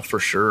normal now for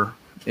sure.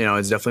 You know,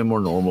 it's definitely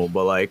more normal,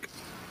 but like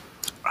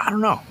I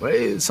don't know.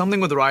 Something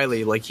with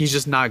Riley, like he's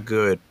just not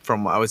good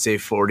from I would say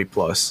 40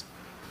 plus.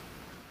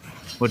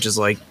 Which is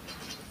like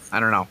I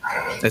don't know.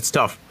 It's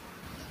tough.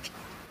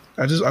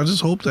 I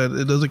just hope that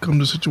it doesn't come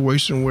to a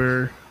situation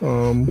where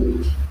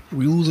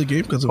we lose a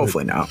game because of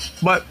Hopefully not.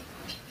 But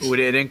it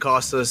didn't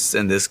cost us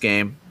in this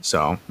game.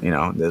 So, you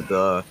know,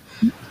 the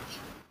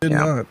did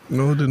not.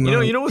 No, it did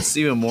not. You know what's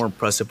even more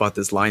impressive about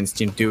this Lions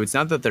team too? It's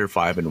not that they're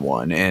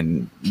 5-1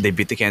 and they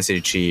beat the Kansas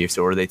City Chiefs,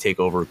 or they take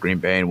over Green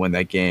Bay and win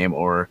that game,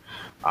 or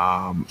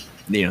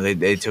you know,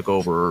 they took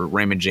over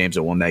Raymond James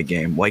and won that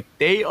game. Like,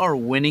 they are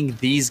winning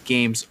these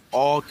games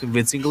all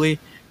convincingly.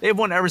 They've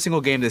won every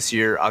single game this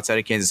year outside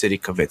of Kansas City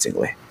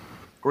convincingly.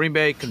 Green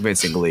Bay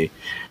convincingly.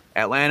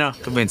 Atlanta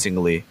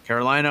convincingly.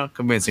 Carolina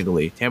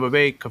convincingly. Tampa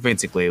Bay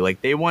convincingly.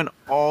 Like, they won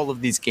all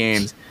of these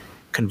games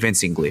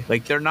convincingly.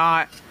 Like, they're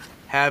not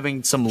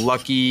having some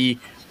lucky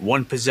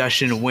one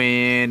possession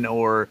win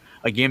or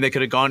a game that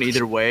could have gone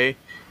either way.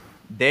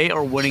 They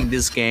are winning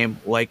this game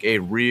like a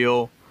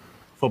real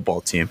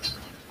football team.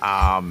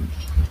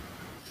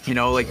 You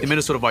know, like the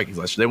Minnesota Vikings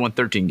last year, they won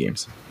 13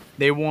 games.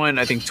 They won,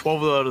 I think,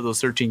 12 out of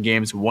those 13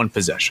 games, one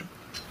possession.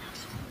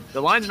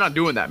 The Lions are not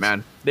doing that,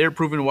 man. They're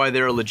proving why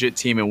they're a legit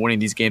team and winning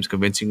these games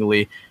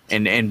convincingly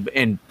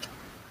and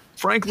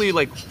frankly,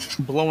 like,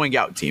 blowing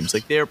out teams.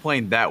 Like, they're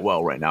playing that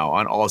well right now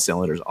on all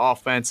cylinders.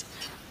 Offense,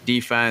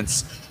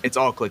 defense, it's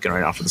all clicking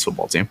right now for this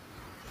football team.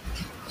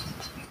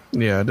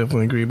 Yeah, I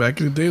definitely agree. Back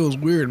in the day, it was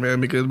weird,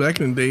 man, because back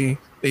in the day,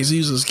 they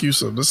use the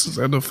excuse of this is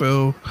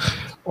NFL,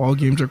 all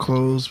games are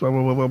closed, blah,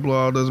 blah, blah, blah,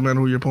 blah. Doesn't matter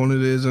who your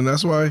opponent is. And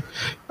that's why,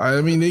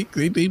 I mean, they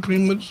pretty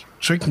much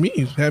tricked me,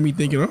 had me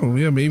thinking, oh,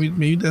 yeah,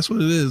 maybe that's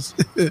what it is.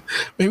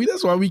 Maybe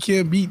that's why we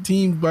can't beat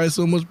teams by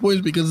so much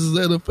points, because it's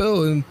the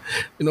NFL. And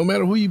no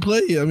matter who you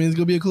play, I mean, it's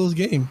going to be a close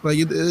game. Like,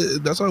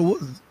 that's how it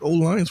was.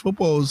 Old Lions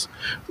football is,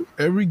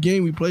 every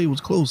game we played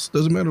was close.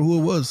 Doesn't matter who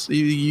it was.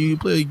 You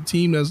play a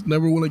team that's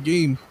never won a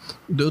game,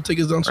 they'll take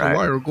us down to the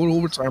wire or go to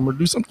overtime or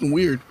do something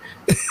weird.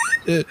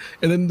 And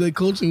then the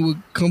coaching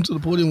would come to the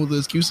podium with the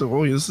excuse of,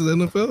 oh, this is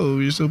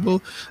NFL. You're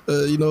supposed,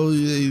 you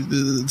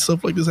know,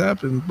 stuff like this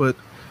happens. But,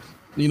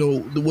 you know,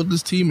 what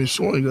this team is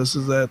showing us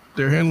is that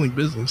they're handling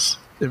business.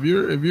 If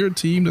you're a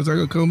team that's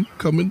not going to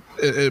come in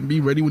and be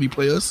ready when you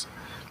play us,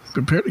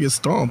 prepare to get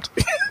stomped.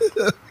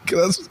 Because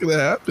that's what's going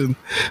to happen.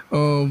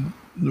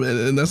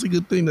 And that's a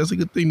good thing. That's a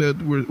good thing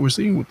that we're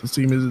seeing with this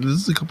team. Is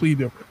this is a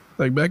completely different.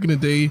 Like back in the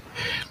day,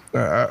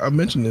 I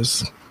mentioned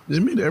this. They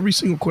made every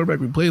single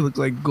quarterback we played look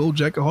like gold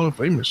jacket Hall of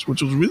Famers,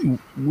 which was really,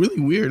 really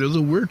weird. It was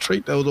a weird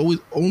trait that was always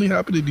only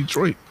happened in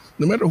Detroit.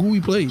 No matter who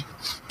we played,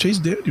 Chase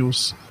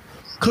Daniels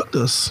cooked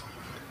us.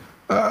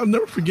 I'll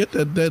never forget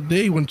that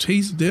day when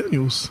Chase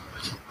Daniels,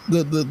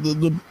 the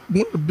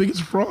one of the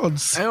biggest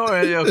frauds.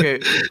 Okay,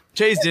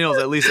 Chase Daniels,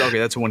 at least, okay,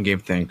 that's a one game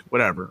thing.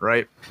 Whatever,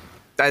 right?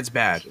 That's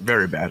bad,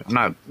 very bad. I'm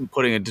not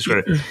putting a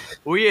discredit.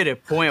 We had a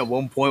point at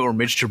one point where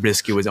Mitch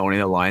Trubisky was owning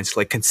the Lions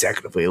like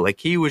consecutively. Like,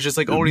 he was just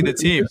like owning the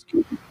team.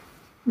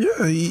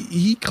 Yeah,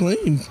 he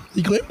claimed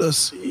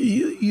us.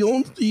 He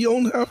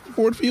owned half the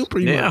Ford Field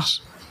pretty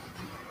much.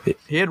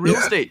 He had real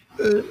estate.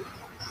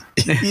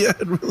 He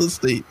had real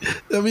estate.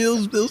 I mean,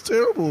 it was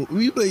terrible.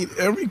 We played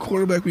every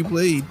quarterback we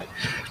played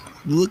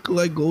looked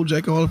like gold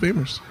jacket Hall of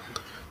Famers.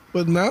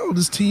 But now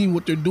this team,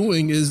 what they're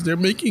doing is they're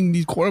making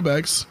these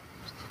quarterbacks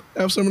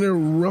have some of their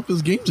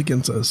roughest games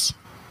against us.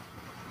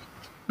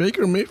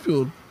 Baker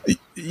Mayfield,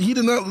 he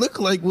did not look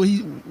like what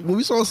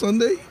we saw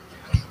Sunday.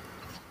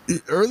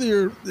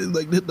 Earlier,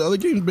 like the other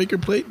games Baker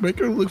played,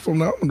 Baker looked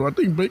phenomenal. I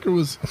think Baker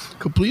was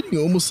completing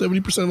almost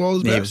 70% of all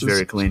his passes. He was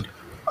very clean.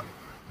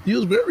 He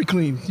was very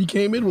clean. He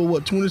came in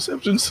with, 2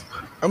 interceptions?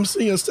 I'm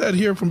seeing a stat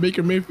here from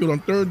Baker Mayfield on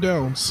third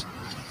downs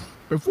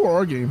before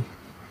our game.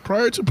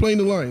 Prior to playing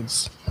the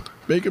Lions,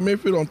 Baker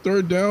Mayfield on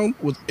third down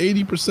was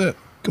 80%.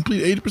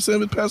 completed 80%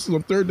 of his passes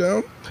on third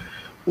down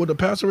with a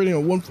passer rating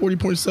of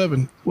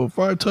 140.7 with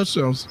 5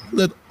 touchdowns. He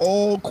led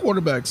all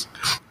quarterbacks.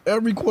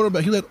 Every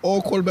quarterback, he led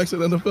all quarterbacks in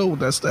the NFL with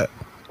that stat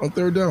on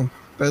third down.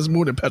 That's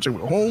more than Patrick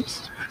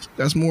Mahomes.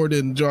 That's more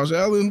than Josh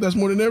Allen. That's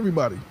more than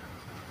everybody.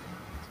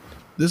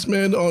 This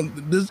man on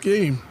this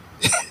game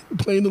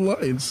playing the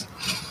Lions,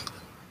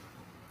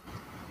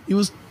 he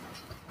was,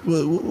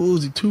 what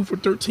was he, 2 for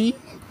 13?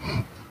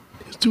 He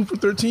was 2 for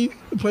 13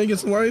 playing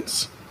against the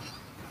Lions.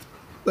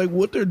 Like,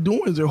 what they're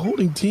doing is they're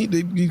holding these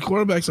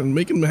quarterbacks and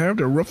making them have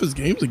their roughest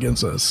games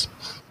against us.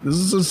 This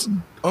is just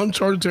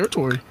uncharted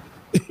territory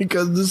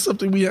because this is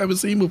something we haven't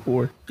seen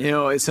before.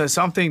 It's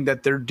something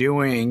that they're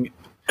doing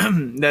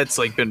that's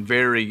like been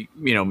very,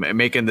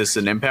 making this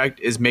an impact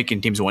is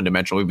making teams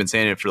one-dimensional. We've been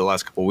saying it for the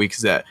last couple of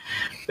weeks that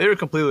they're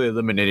completely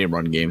eliminating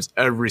run games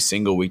every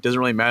single week. Doesn't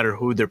really matter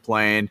who they're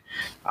playing.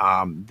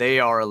 They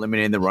are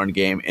eliminating the run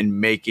game and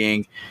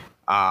making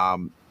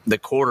the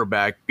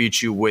quarterback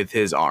beat you with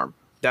his arm.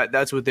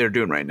 That's what they're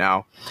doing right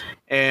now.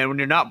 And when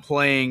you're not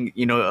playing,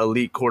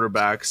 elite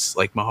quarterbacks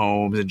like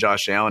Mahomes and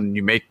Josh Allen,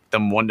 you make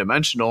them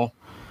one-dimensional,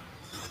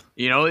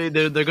 they're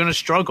going to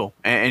struggle.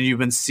 And you've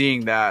been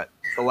seeing that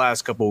the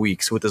last couple of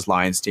weeks with this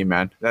Lions team,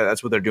 man.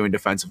 That's what they're doing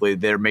defensively.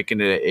 They're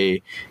making it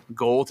a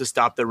goal to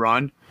stop the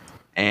run,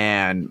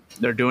 and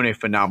they're doing a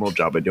phenomenal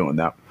job of doing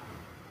that.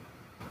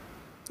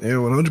 Yeah,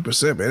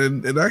 100%,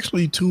 man. It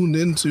actually tuned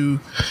into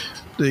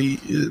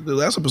the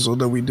last episode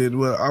that we did.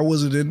 Well, I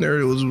wasn't in there.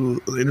 It was an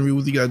interview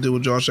with you guys did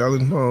with Josh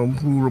Allen,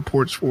 who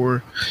reports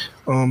for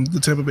the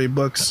Tampa Bay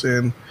Bucs,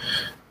 and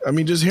I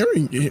mean, just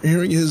hearing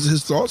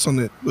his thoughts on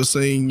it, was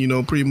saying,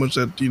 pretty much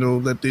that,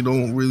 that they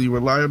don't really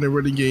rely on their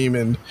running game,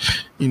 and,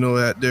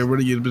 that their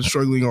running game has been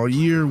struggling all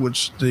year,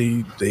 which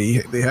they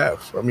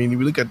have. I mean, if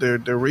you look at their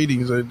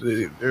ratings,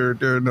 they're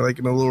like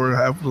in the lower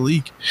half of the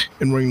league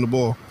in running the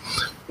ball.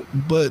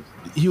 But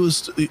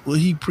what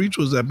he preached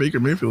was that Baker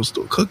Mayfield was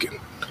still cooking.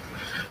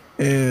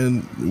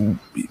 And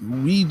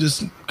we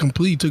just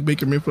completely took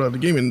Baker Mayfield out of the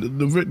game. And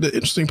the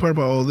interesting part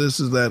about all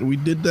this is that we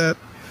did that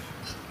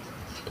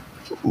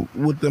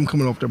with them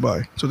coming off their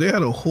bye. So they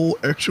had a whole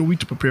extra week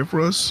to prepare for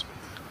us,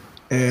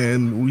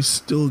 and we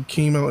still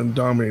came out and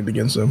dominated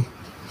against them.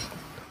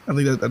 I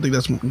think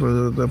that's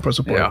the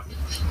impressive part. Yeah.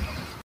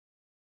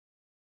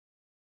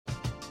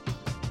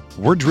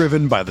 We're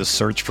driven by the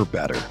search for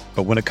better.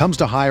 But when it comes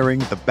to hiring,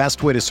 the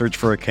best way to search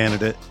for a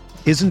candidate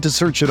isn't to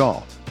search at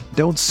all.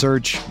 Don't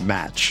search,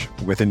 match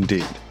with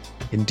Indeed.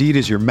 Indeed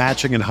is your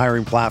matching and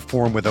hiring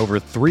platform with over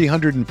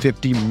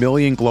 350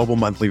 million global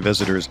monthly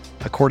visitors,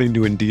 according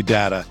to Indeed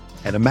data,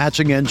 and a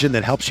matching engine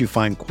that helps you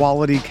find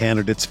quality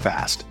candidates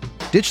fast.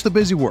 Ditch the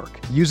busy work.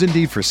 Use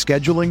Indeed for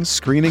scheduling,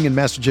 screening, and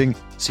messaging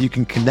so you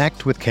can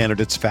connect with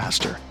candidates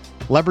faster.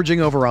 Leveraging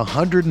over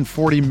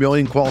 140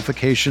 million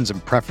qualifications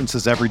and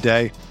preferences every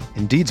day,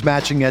 Indeed's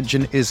matching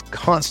engine is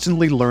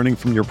constantly learning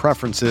from your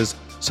preferences,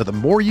 so the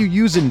more you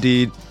use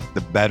Indeed,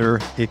 the better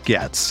it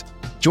gets.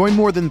 Join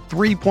more than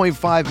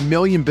 3.5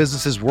 million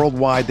businesses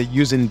worldwide that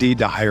use Indeed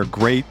to hire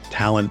great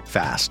talent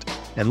fast.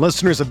 And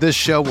listeners of this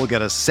show will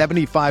get a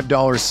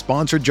 $75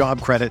 sponsored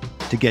job credit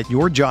to get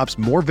your jobs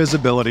more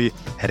visibility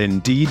at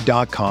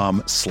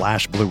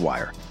Indeed.com/Blue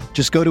Wire.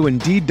 Just go to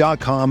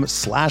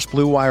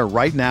Indeed.com/Blue Wire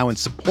right now and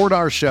support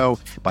our show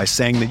by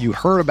saying that you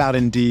heard about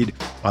Indeed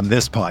on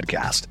this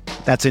podcast.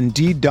 That's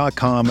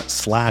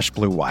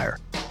Indeed.com/Blue Wire.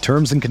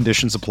 Terms and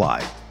conditions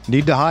apply.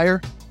 Need to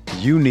hire?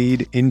 You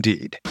need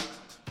Indeed.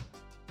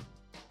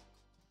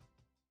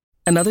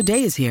 Another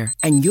day is here,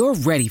 and you're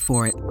ready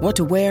for it. What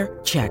to wear?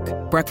 Check.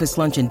 Breakfast,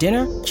 lunch, and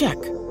dinner?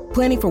 Check.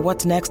 Planning for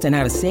what's next and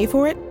how to save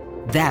for it?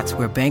 That's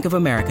where Bank of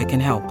America can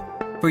help.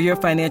 For your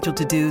financial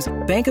to-dos,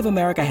 Bank of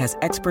America has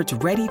experts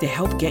ready to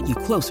help get you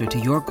closer to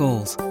your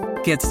goals.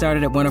 Get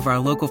started at one of our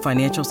local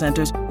financial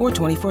centers or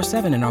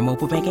 24/7 in our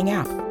mobile banking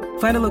app.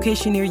 Find a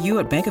location near you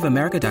at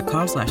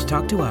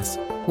bankofamerica.com/talktous.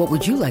 What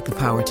would you like the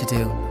power to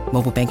do?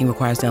 Mobile banking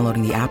requires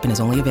downloading the app and is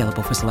only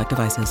available for select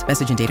devices.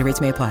 Message and data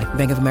rates may apply.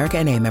 Bank of America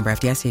NA, member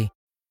FDIC.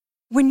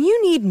 When you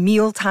need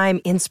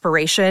mealtime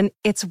inspiration,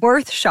 it's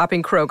worth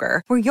shopping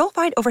Kroger, where you'll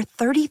find over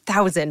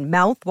 30,000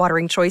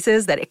 mouth-watering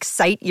choices that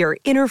excite your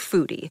inner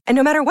foodie. And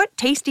no matter what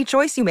tasty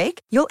choice you make,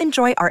 you'll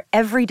enjoy our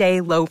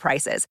everyday low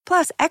prices,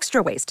 plus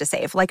extra ways to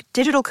save, like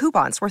digital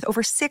coupons worth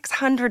over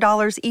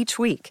 $600 each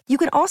week. You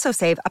can also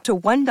save up to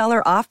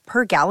 $1 off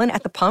per gallon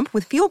at the pump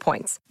with fuel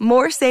points.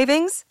 More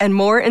savings and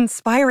more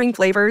inspiring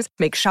flavors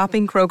make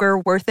shopping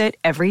Kroger worth it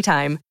every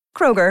time.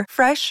 Kroger,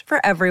 fresh for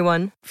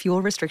everyone.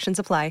 Fuel restrictions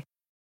apply.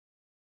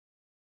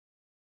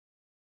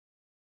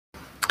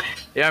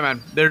 Yeah,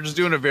 man, they're just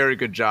doing a very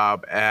good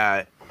job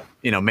at,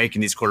 making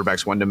these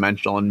quarterbacks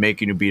one-dimensional and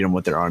making you beat them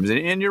with their arms.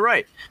 And you're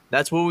right.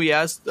 That's what we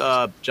asked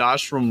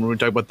Josh when we were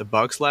talking about the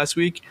Bucs last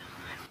week.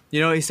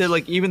 He said,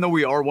 even though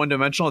we are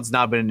one-dimensional, it's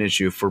not been an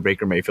issue for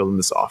Baker Mayfield in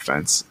this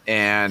offense.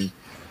 And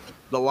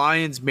the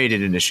Lions made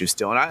it an issue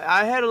still. And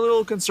I had a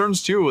little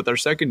concerns, too, with our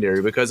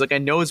secondary because, I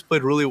know it's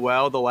played really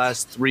well the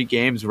last 3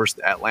 games versus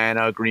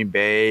Atlanta, Green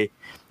Bay,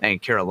 and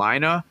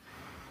Carolina.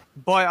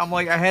 But I'm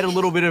like, I had a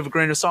little bit of a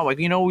grain of salt. Like,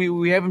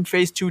 we haven't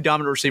faced two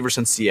dominant receivers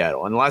since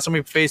Seattle. And the last time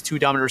we faced two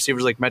dominant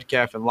receivers like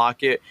Metcalf and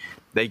Lockett,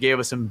 they gave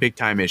us some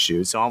big-time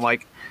issues. So I'm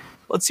like,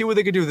 let's see what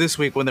they can do this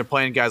week when they're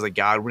playing guys like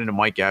Godwin and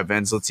Mike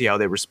Evans. Let's see how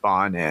they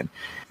respond. And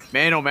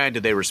man, oh man,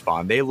 did they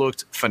respond. They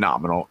looked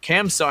phenomenal.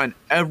 Cam Sutton,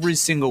 every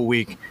single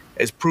week,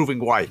 is proving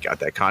why he got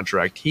that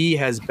contract. He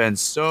has been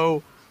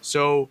so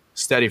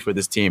steady for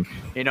this team.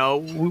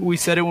 We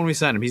said it when we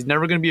signed him. He's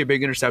never going to be a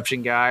big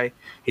interception guy.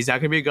 He's not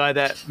going to be a guy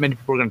that many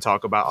people are going to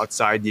talk about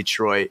outside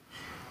Detroit.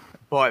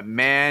 But,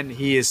 man,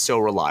 he is so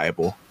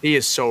reliable. He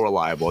is so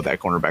reliable at that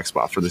cornerback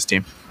spot for this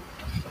team.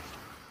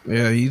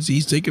 Yeah,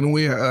 he's taking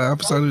away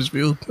half side of his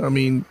field. I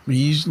mean,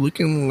 he's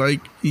looking like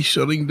he's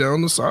shutting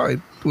down the side,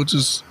 which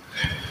is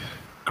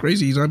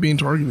crazy. He's not being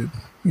targeted.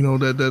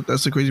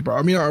 That's the crazy part.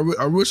 I mean,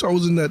 I wish I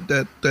was in that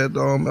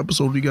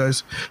episode with you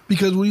guys,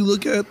 because when you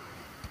look at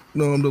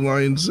the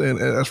Lions, and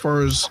as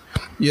far as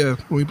when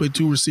we played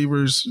two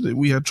receivers,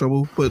 we had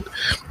trouble. But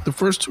the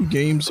first two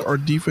games, our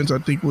defense, I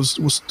think, was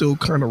still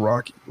kind of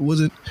rocky. It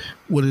wasn't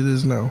what it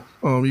is now.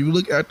 If you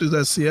look after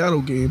that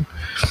Seattle game,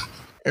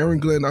 Aaron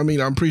Glenn, I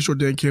mean, I'm pretty sure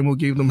Dan Campbell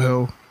gave them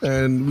hell,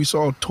 and we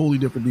saw a totally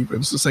different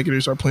defense. The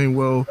secondary started playing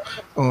well.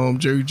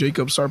 Jerry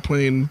Jacobs started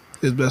playing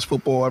his best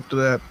football after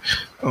that.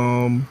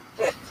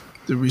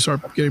 We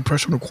start getting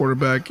pressure on the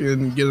quarterback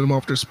and getting them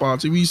off their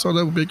spots. We saw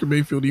that with Baker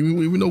Mayfield.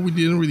 Even though we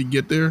didn't really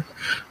get there,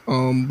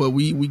 but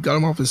we got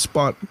him off his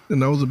spot,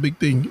 and that was a big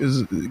thing,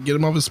 is get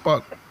him off his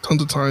spot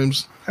tons of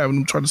times, having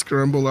him try to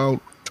scramble out,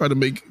 try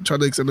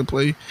to extend the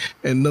play,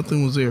 and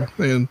nothing was there.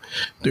 And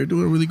they're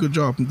doing a really good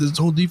job. This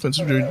whole defense,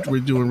 we're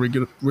doing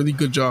a really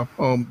good job.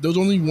 There was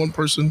only one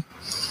person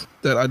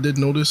that I did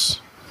notice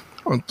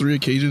on 3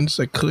 occasions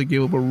that could have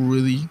gave up a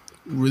really,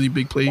 really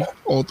big play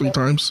all 3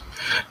 times.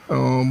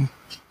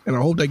 And I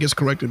hope that gets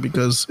corrected,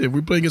 because if we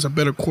play against a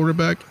better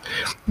quarterback,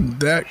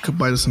 that could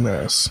bite us in the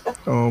ass.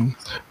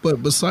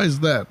 But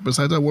besides that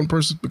one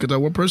person, because that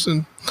one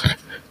person,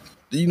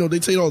 they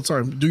say it all the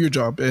time, do your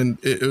job. And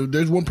if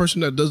there's one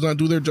person that does not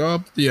do their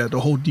job, the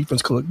whole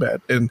defense could look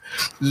bad. And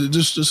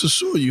just to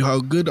show you how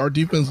good our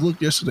defense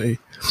looked yesterday.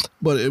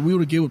 But if we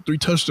would have given up 3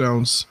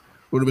 touchdowns,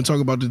 we would have been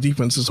talking about the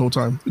defense this whole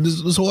time.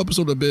 This whole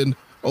episode would have been,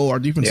 our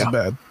defense is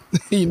bad.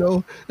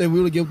 And we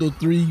would have given those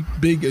 3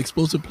 big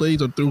explosive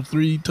plays or those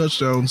 3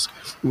 touchdowns,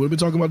 we would have been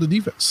talking about the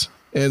defense.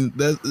 And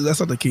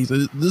that's not the case.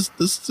 This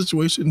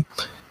situation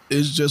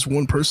is just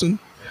one person,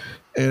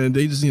 and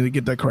they just need to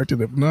get that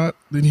corrected. If not,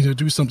 they need to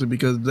do something,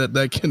 because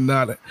that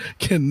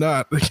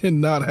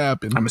cannot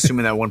happen. I'm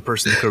assuming that one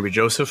person is Kirby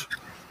Joseph.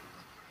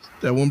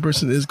 That one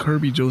person is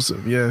Kirby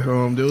Joseph. Yeah.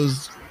 There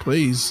was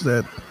plays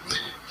that,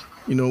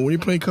 when you're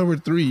playing cover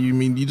 3,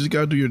 you just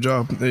got to do your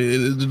job.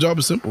 The job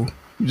is simple.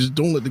 You just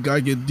don't let the guy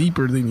get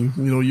deeper than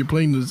you. You're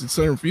playing the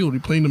center field.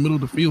 You're playing the middle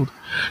of the field.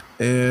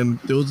 And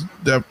there was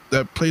that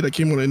play that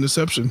came on an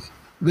interception.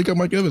 Look at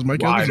Mike Evans.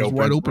 Mike Evans was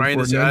wide open.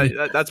 That's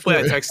the play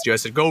I texted you. I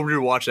said, go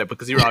rewatch that,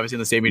 because you were obviously in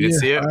the stadium. You didn't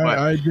see it. But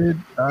I did.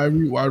 I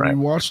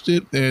rewatched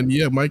it. And,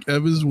 Mike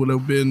Evans would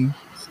have been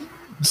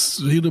 –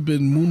 he'd have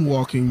been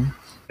moonwalking.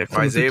 If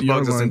Isaiah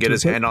Bugs doesn't get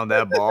his hand on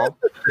that ball.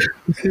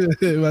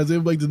 If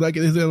Isaiah Bugs did not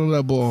get his hand on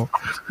that ball,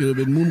 he'd have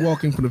been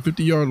moonwalking from the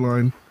 50-yard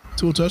line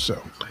to a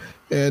touchdown.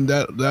 And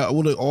that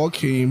would have all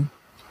came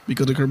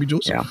because of Kirby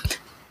Joseph.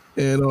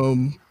 Yeah.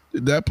 And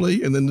that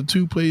play, and then the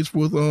 2 plays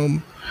with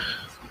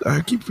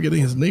I keep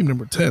forgetting his name,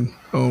 number 10.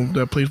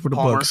 That plays for the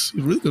Bucs.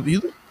 He's really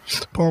good.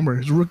 Palmer,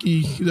 his rookie,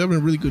 he's having a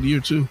really good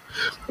year too.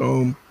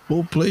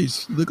 Both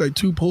plays look like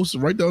 2 posts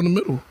right down the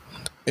middle,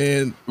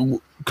 and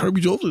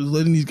Kirby Joseph is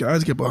letting these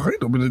guys get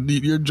behind him. And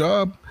your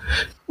job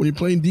when you're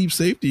playing deep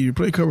safety, you're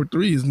playing cover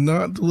 3, is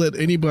not to let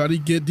anybody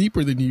get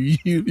deeper than you.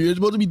 You're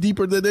supposed to be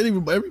deeper than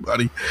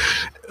everybody.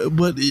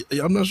 But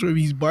I'm not sure if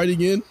he's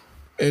biting in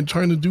and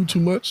trying to do too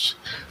much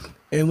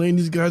and letting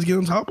these guys get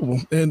on top of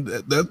him. And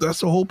that's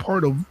the whole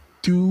part of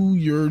do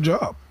your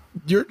job.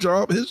 Your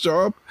job, his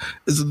job,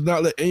 is to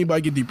not let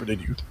anybody get deeper than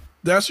you.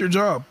 That's your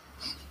job.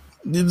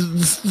 Whatever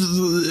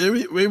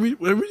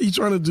he's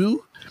trying to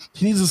do,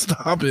 he needs to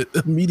stop it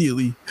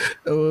immediately.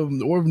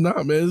 Or if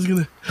not, man,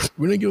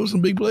 we're gonna give him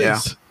some big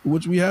plays,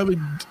 which we haven't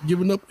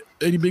given up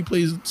any big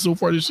plays so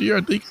far this year.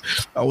 I think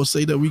I would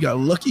say that we got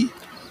lucky,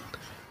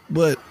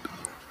 but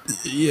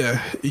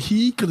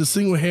he could have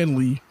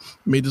single-handedly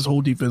made this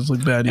whole defense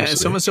look bad.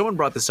 And someone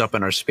brought this up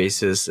in our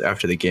spaces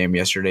after the game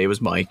yesterday. It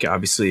was Mike.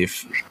 Obviously,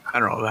 I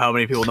don't know how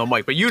many people know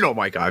Mike, but you know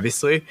Mike,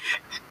 obviously.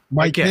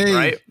 Mike,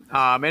 right?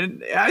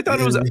 And I thought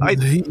it was.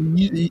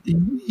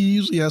 He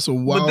usually has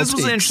some wild. But this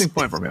was takes. an interesting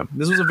point from him.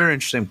 This was a very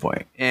interesting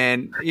point,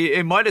 and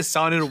it might have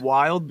sounded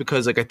wild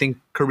because, I think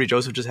Kirby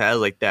Joseph just had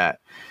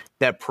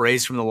that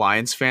praise from the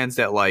Lions fans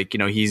that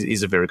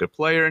he's a very good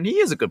player, and he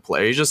is a good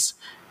player. He's just.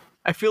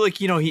 I feel like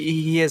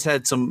he has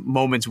had some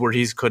moments where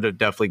he could have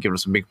definitely given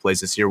us some big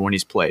plays this year when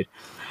he's played,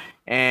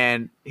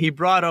 and he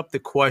brought up the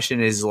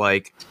question is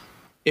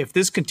if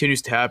this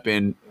continues to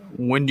happen,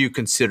 when do you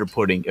consider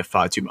putting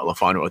Ifeatu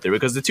Melifonwu out there?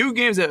 Because the 2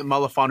 games that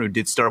Melifonwu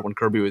did start when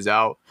Kirby was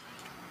out,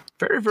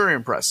 very, very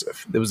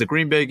impressive. There was the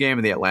Green Bay game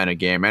and the Atlanta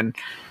game. And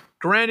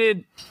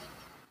Granted,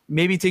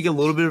 maybe take a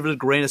little bit of a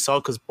grain of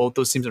salt because both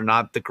those teams are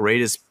not the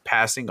greatest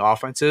passing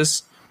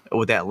offenses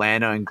with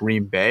Atlanta and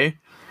Green Bay.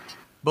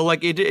 But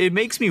like it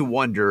makes me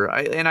wonder,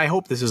 and I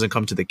hope this doesn't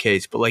come to the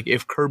case, but like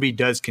if Kirby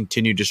does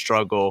continue to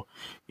struggle,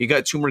 you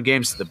got 2 more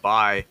games to the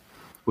bye.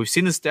 We've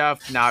seen the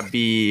staff not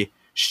be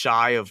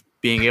shy of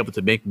being able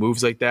to make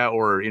moves like that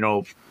or,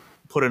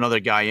 put another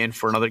guy in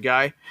for another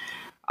guy.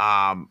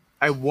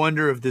 I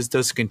wonder if this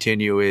does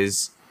continue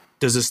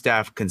does the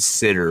staff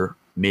consider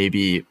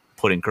maybe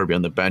putting Kirby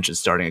on the bench and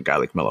starting a guy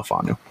like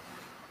Melifonwu?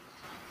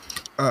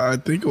 I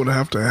think it would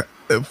have to,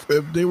 if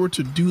they were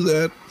to do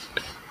that,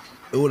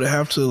 it would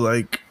have to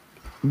like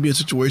be a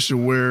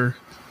situation where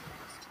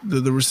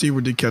the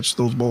receiver did catch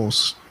those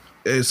balls.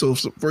 And so,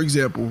 for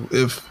example,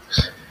 if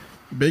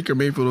Baker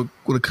Mayfield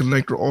would have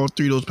connected all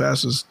 3 of those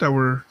passes that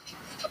were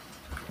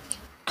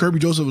Kirby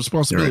Joseph's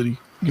responsibility,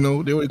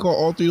 right. They would call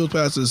all 3 of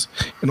those passes,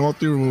 and all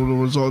 3 of them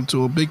would result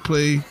to a big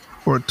play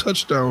or a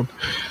touchdown.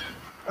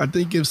 I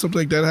think if something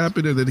like that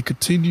happened and then it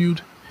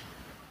continued,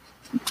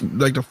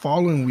 like the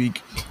following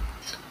week,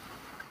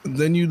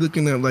 then you're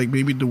looking at like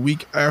maybe the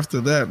week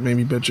after that,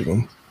 maybe benching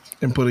him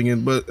and putting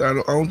in. But I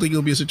don't think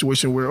it'll be a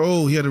situation where,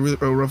 he had a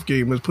rough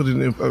game, let's put it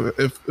in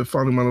if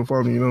found him out of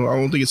following. I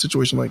don't think it's a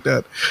situation like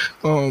that,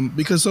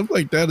 because something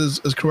like that is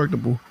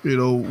correctable.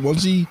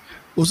 Once he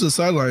goes to the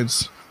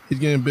sidelines, he's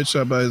getting bitched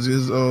out by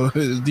his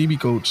DB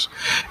coach,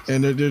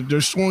 and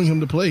they're showing him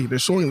to play. They're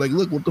showing like,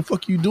 look, what the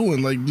fuck you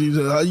doing? Like,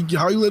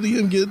 how you letting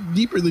him get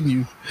deeper than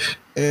you?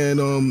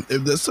 And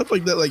if there's stuff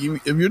like that, like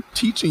if you're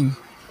teaching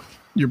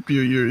your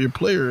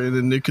player and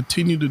then they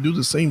continue to do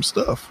the same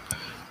stuff,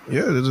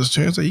 there's a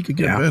chance that he could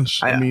get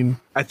benched.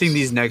 I think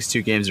these next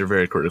 2 games are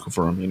very critical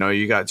for him.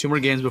 You got 2 more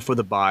games before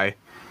the bye.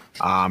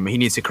 He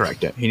needs to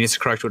correct it. He needs to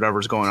correct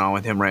whatever's going on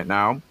with him right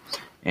now,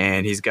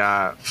 and he's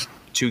got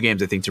 2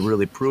 games, I think, to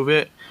really prove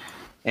it.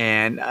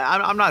 And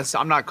I'm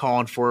not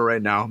calling for it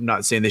right now. I'm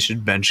not saying they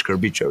should bench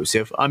Kirby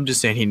Joseph. I'm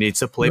just saying he needs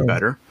to play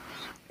better.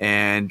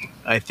 And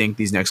I think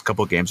these next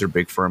couple of games are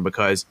big for him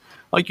because,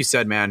 like you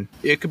said, man,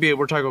 it could be,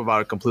 we're talking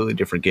about a completely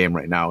different game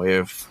right now.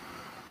 If,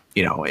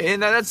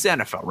 and that's the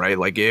NFL, right?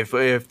 Like if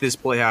this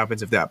play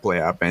happens, if that play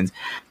happens,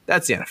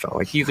 that's the NFL.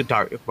 Like you could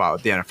talk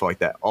about the NFL like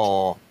that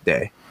all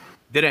day.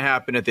 Didn't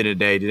happen at the end of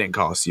the day. Didn't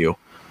cost you,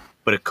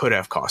 but it could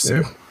have cost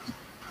you.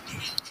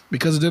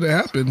 Because it didn't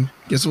happen.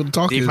 Guess what the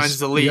talk defense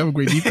is? We have a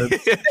great defense.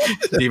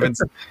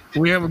 Defense.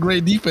 We have a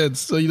great defense.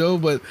 So,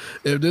 but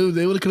if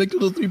they would have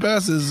connected those 3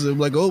 passes,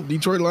 like,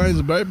 Detroit Lions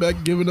are right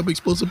back giving up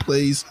explosive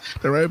plays.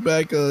 They're right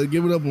back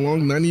giving up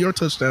long 90-yard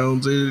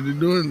touchdowns.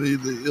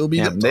 It'll be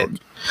that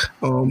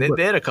talk.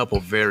 They had a couple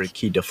very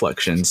key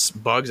deflections.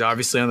 Bugs,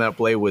 obviously, on that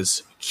play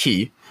was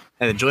key.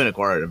 And then Julian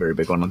Aguilar had a very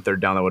big one on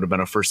 3rd down. That would have been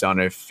a first down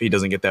if he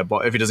doesn't get that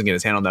ball, if he doesn't get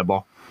his hand on that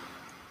ball.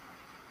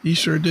 He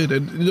sure did.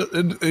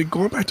 And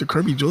going back to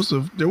Kirby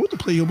Joseph, there was a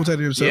play he almost had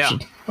an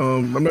interception. Yeah.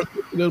 I'm not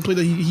the play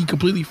that he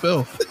completely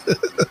fell.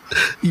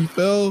 He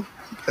fell.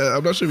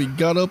 I'm not sure if he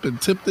got up and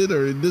tipped it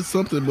or did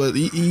something, but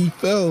he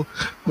fell.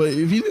 But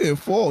if he didn't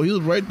fall, he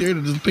was right there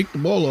to just pick the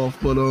ball off.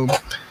 But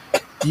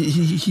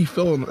he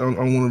fell on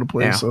one of the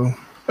plays. Yeah. So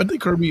I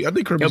think Kirby's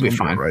gonna be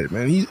fine, right,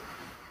 man.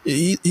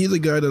 He's a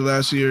guy that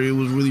last year he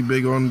was really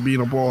big on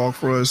being a ball hawk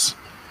for us.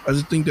 I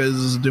just think that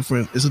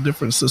it's a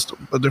different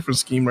system, a different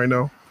scheme right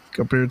now,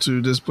 compared to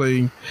just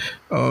playing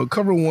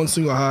cover 1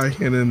 single high,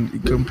 and then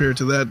compared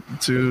to that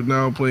to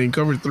now playing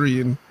cover 3,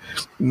 and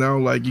now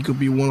like you could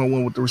be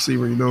 1-on-1 with the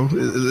receiver.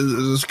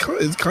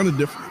 It's kind of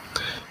different.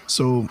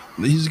 So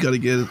he's got to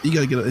get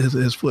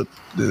his foot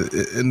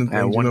in the thing.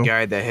 And one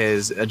guy that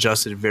has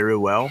adjusted very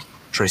well,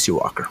 Tracy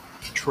Walker.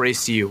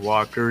 Tracy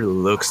Walker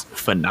looks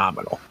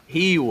phenomenal.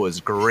 He was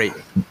great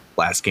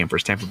last game for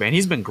Tampa Bay, and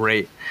he's been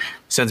great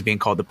since being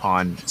called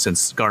upon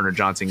since Gardner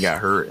Johnson got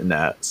hurt in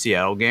that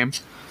Seattle game.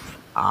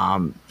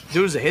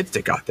 There was a hit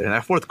stick out there in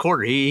that 4th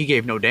quarter. He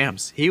gave no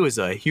damns. He was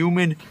a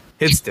human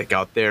hit stick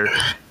out there,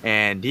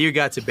 and he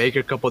got to Baker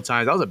a couple of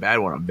times. That was a bad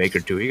one on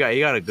Baker too. He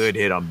got a good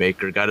hit on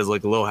Baker. Got his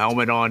like little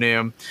helmet on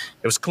him.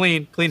 It was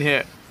clean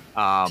hit.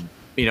 But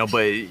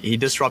he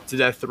disrupted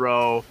that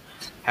throw.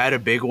 Had a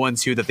big one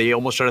too that they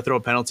almost tried to throw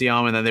a penalty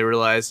on, and then they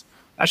realized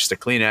that's just a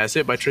clean ass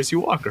hit by Tracy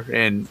Walker,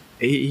 and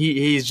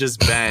he's just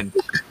been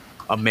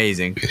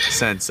amazing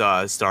since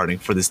starting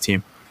for this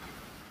team.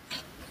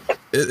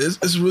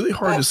 It's really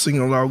hard to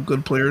single out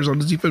good players on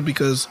the defense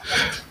because,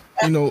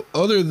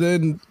 other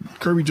than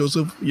Kirby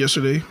Joseph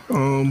yesterday,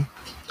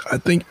 I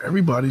think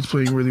everybody's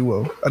playing really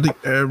well. I think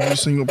every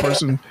single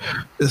person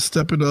is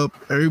stepping up.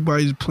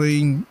 Everybody's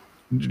playing.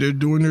 They're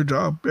doing their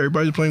job.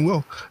 Everybody's playing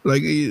well.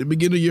 Like at the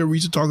beginning of the year, we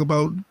used to talk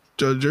about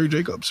Jerry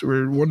Jacobs.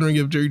 We're wondering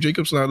if Jerry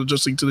Jacobs not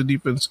adjusting to the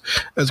defense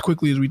as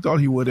quickly as we thought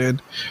he would. And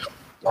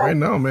right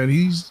now, man,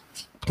 he's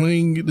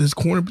playing his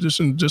corner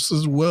position just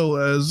as well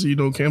as,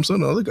 Cam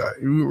Sutton, the other guy.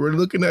 We're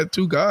looking at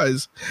 2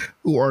 guys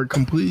who are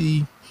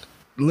completely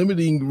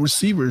limiting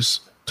receivers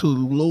to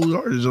low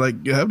yardage.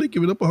 Like, have they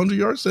given up 100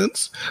 yards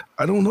since?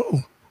 I don't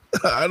know.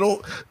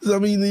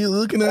 You're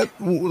looking at,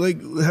 like,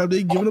 have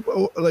they given up,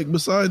 like,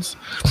 besides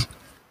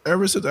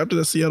ever since after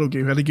that Seattle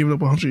game, had to give up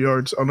 100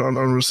 yards on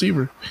a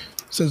receiver.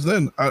 Since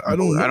then, I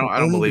don't know. I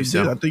don't know believe if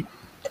they did. so.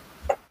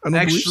 I don't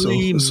Actually,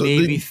 believe so.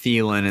 maybe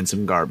Thielen and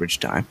some garbage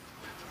time.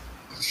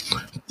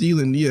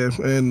 Thielen, yeah,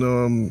 and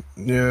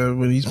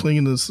when he's playing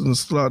in the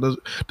slot,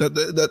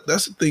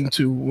 that's the thing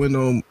too.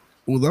 When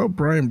without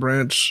Brian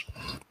Branch,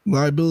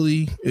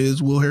 liability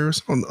is Will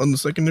Harris on the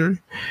secondary.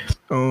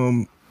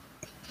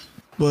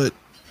 But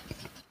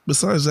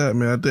besides that,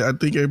 man, I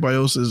think everybody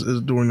else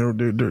is doing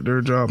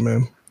their job,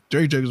 man.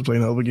 Jerry Jacobs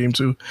playing a hell of a game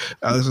too.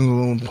 Alexander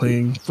Malone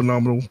playing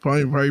phenomenal.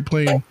 Probably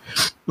playing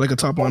like a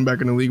top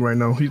linebacker in the league right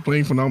now. He's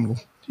playing phenomenal.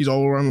 He's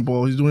all around the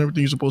ball. He's doing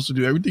everything he's supposed to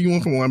do. Everything you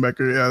want from a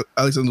linebacker,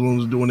 Alexander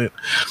Malone is doing it.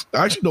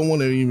 I actually don't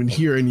want to even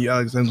hear any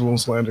Alexander Malone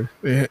slander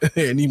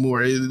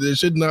anymore. There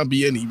should not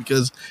be any,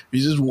 because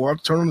you just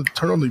turn on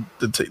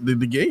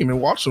the game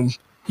and watch him.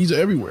 He's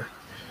everywhere.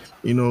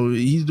 You know,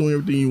 he's doing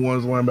everything he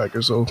wants as a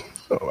linebacker. So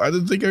I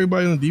just think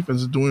everybody on the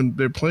defense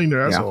they're playing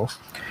their ass off.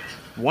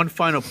 One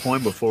final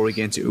point before we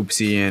get into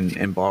Oopsie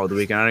and Ball of the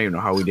Week. I don't even know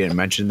how we didn't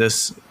mention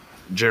this.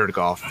 Jared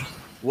Goff.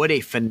 What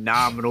a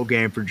phenomenal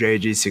game for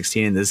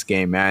JG16 in this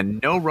game, man.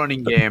 No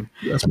running game.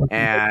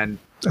 And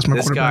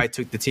this guy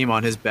took the team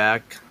on his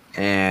back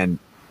and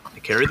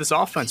carried this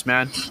offense,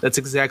 man. That's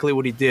exactly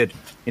what he did.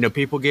 You know,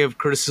 people give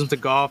criticism to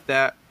Goff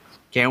that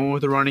can't win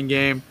with a running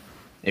game.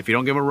 If you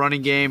don't give him a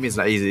running game, he's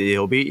going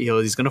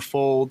to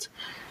fold.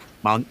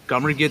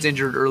 Montgomery gets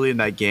injured early in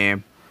that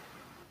game.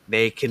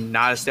 They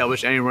cannot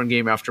establish any run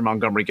game after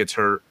Montgomery gets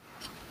hurt.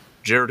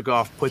 Jared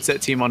Goff puts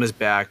that team on his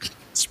back,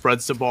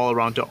 spreads the ball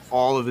around to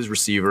all of his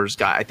receivers.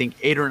 Got, I think,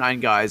 8 or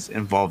 9 guys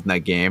involved in that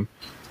game.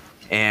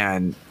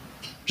 And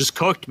just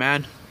cooked,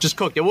 man. Just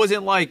cooked. It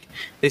wasn't like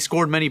they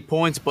scored many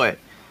points, but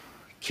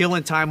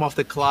killing time off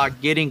the clock,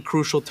 getting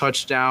crucial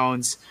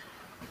touchdowns.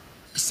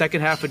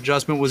 Second half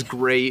adjustment was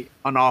great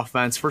on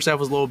offense. First half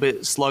was a little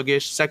bit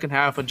sluggish. Second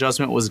half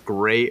adjustment was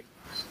great.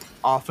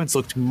 Offense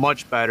looked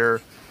much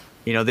better.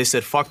 You know, they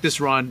said, fuck this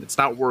run. It's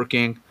not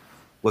working.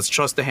 Let's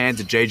trust the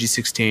hands of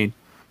JG16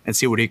 and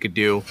see what he could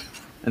do.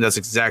 And that's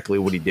exactly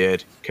what he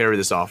did. Carry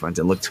this offense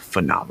and looked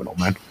phenomenal,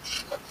 man.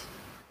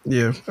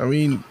 Yeah, I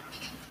mean,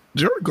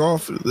 Jared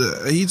Goff,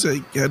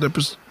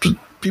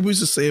 people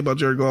used to say about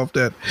Jared Goff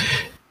that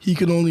he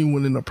could only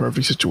win in a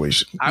perfect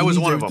situation. I was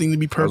one of them. To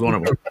be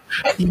perfect.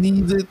 He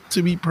needs it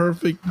to be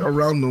perfect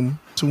around him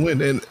to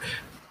win. And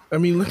I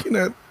mean, looking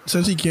at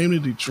since he came to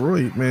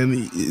Detroit, man,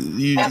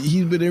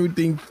 he's been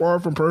everything far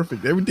from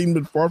perfect. Everything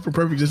been far from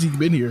perfect since he's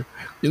been here.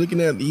 You're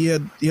looking at he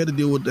had to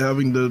deal with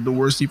having the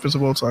worst defense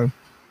of all time.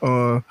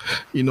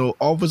 You know,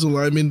 offensive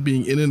linemen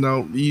being in and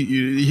out.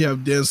 You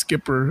have Dan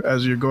Skipper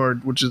as your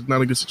guard, which is not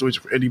a good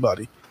situation for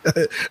anybody.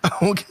 I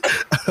want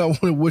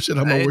to wish it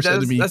on my worst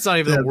enemy. That's not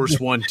even the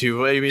worst one,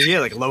 too. I mean, he had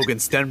like Logan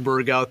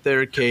Stenberg out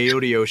there,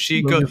 Coyote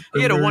Oshika.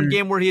 He had a one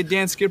game where he had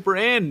Dan Skipper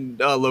and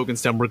Logan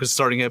Stenberg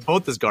starting at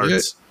both his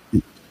guards.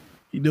 Yeah.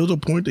 There was a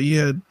point that he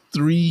had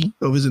 3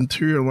 of his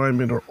interior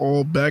linemen are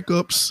all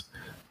backups,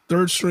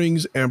 third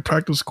strings, and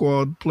practice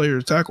squad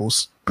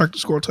tackles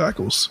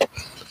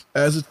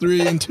as a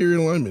 3 interior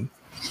linemen.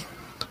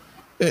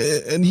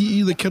 And he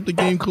either kept the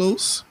game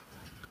close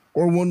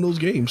or won those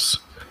games.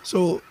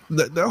 So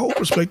that whole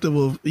perspective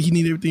of he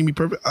needed everything to be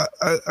perfect,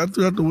 I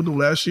threw out the window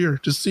last year,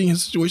 just seeing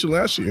his situation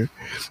last year,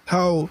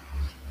 how,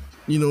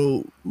 you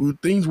know,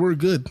 things were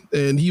good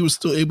and he was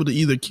still able to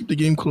either keep the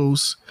game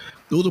close.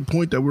 There was a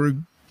point that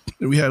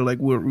we had like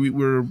we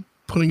were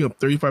putting up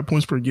 35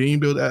 points per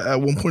game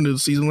at one point of the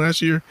season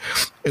last year,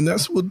 and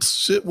that's what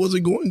shit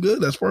wasn't going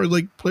good as far as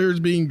like players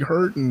being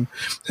hurt and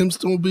him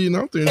still being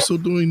out there and still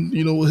doing,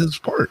 you know, his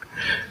part.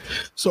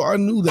 So I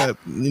knew that,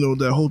 you know,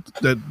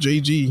 that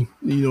JG,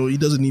 you know, he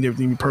doesn't need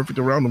everything to be perfect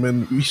around him,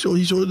 and he showed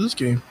it this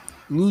game.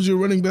 Lose your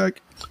running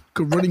back,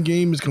 running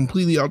game is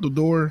completely out the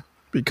door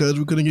because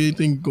we couldn't get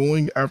anything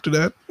going after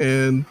that,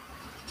 and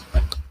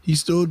he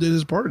still did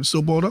his part and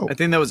still balled out. I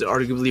think that was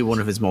arguably one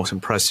of his most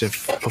impressive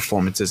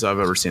performances I've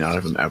ever seen out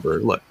of him ever.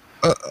 Look,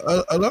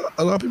 a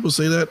lot of people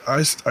say that.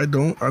 I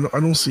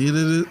don't see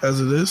it as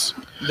it is.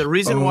 The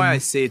reason why I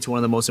say it's one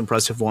of the most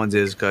impressive ones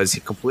is because he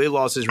completely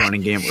lost his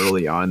running game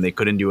early on. They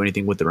couldn't do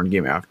anything with the run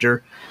game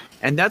after.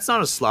 And that's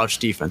not a slouch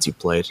defense you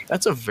played.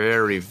 That's a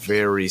very,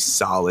 very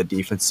solid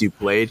defense you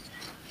played.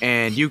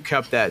 And you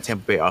kept that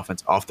Tampa Bay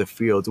offense off the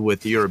field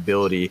with your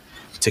ability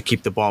to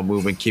keep the ball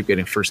moving, keep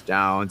getting first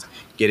downs,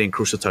 getting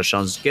crucial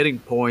touchdowns, getting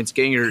points,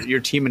 getting your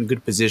team in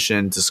good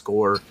position to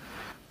score.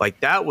 Like,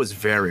 that was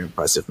very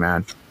impressive,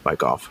 man, by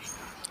Goff.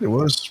 It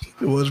was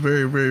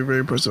very, very, very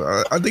impressive.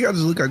 I think I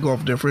just look at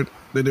Goff different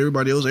than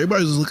everybody else.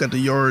 Everybody just look at the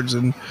yards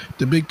and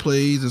the big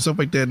plays and stuff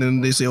like that,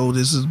 and they say, "Oh,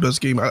 this is the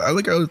best game." I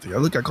look at other things. I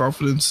look at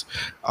confidence.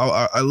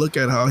 I look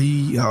at how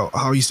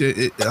he's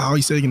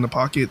sitting in the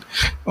pocket,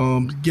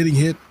 getting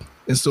hit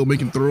and still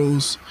making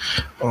throws.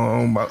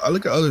 I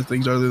look at other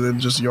things other than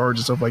just yards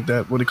and stuff like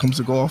that when it comes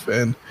to Goff,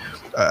 and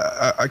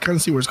I kind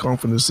of see where his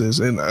confidence is.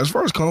 And as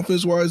far as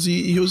confidence-wise,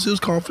 he was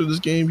confident in this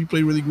game. He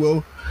played really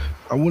well.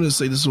 I wouldn't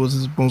say this was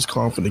his most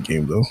confident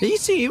game, though.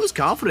 He was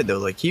confident, though.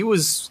 Like, he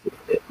was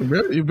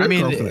You're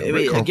very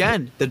confident.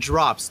 Again, the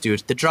drops,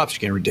 dude. The drops are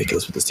getting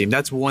ridiculous with this team.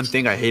 That's one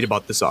thing I hate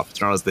about this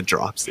offense. Is the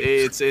drops.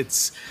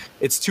 It's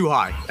too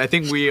high. I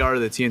think we are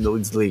the team that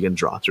leads the league in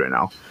drops right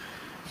now.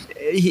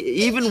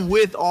 Even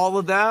with all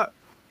of that,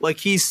 like,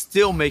 he's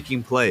still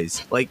making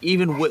plays. Like,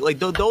 even with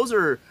those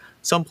are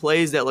some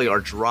plays that are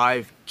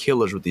drive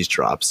killers with these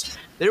drops.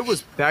 There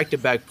was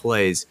back-to-back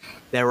plays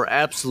that were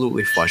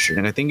absolutely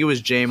frustrating. I think it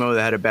was JMO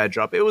that had a bad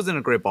drop. It wasn't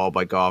a great ball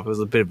by Goff. It was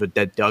a bit of a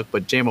dead duck,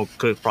 but JMO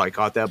could have probably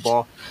caught that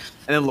ball.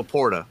 And then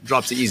Laporta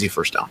drops the easy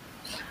first down.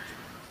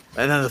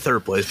 And then the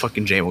third play is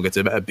fucking JMO gets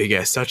a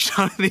big-ass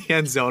touchdown in the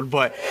end zone.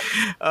 But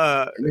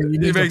he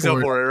makes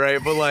up for it,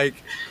 right? But,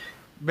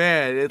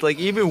 man,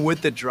 even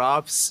with the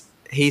drops,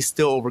 he's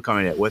still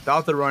overcoming it.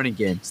 Without the running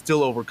game,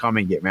 still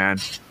overcoming it, man.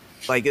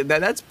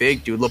 That's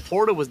big, dude.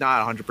 Laporta was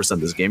not 100%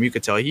 this game. You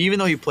could tell. Even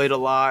though he played a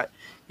lot,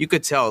 you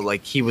could tell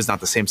he was not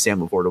the same Sam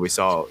Laporta we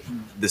saw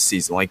this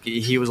season.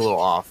 He was a little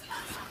off.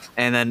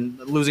 And then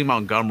losing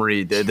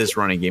Montgomery, this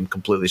running game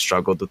completely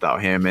struggled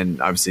without him.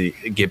 And obviously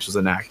Gibbs was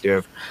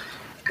inactive.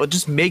 But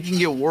just making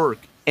it work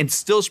and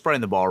still spreading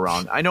the ball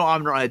around. I know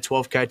Amon had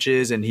 12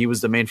 catches and he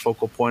was the main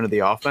focal point of the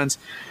offense.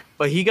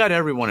 But he got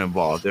everyone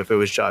involved. If it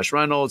was Josh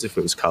Reynolds, if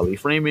it was Khalil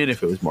Freeman,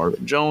 if it was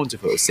Marvin Jones,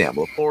 if it was Sam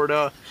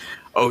Laporta,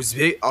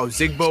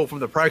 Zigbo from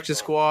the practice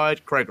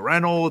squad, Craig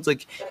Reynolds,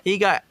 he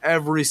got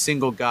every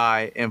single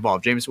guy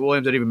involved. James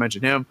Williams, I didn't even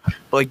mention him,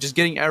 but just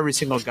getting every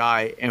single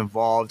guy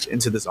involved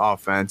into this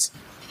offense.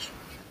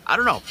 I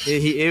don't know.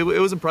 It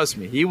was impressive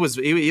to me.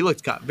 He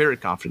looked very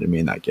confident in me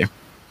in that game.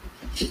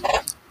 Yeah,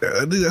 I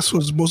think that's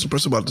what's most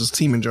impressive about this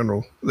team in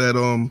general. That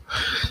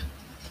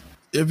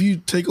if you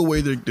take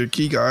away their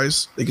key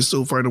guys, they can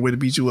still find a way to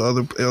beat you with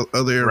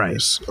other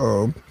areas.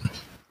 Right.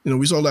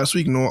 We saw last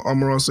week,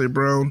 Amon-Ra St.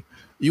 Brown.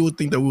 You would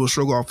think that we would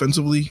struggle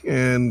offensively,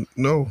 and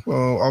no,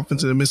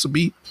 offense didn't miss a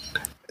beat.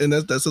 And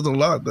that says a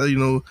lot.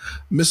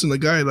 Missing a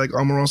guy like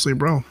Amon-Ra St.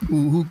 Brown,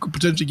 who could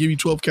potentially give you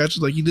 12 catches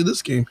like he did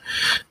this game.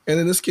 And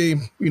in this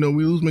game, we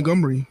lose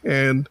Montgomery.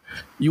 And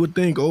you would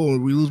think, we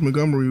lose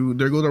Montgomery,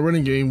 there goes our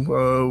running game.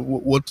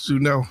 What to do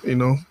now,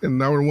 And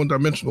now we're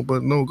one-dimensional.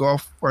 But no,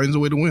 Goff finds a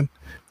way to win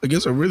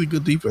against a really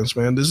good defense,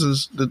 man.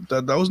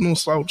 That was no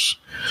slouch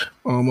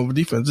of a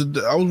defense.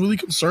 I was really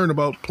concerned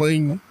about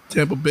playing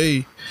Tampa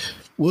Bay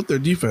with their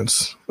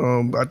defense.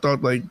 I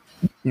thought,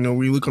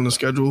 we look on the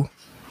schedule,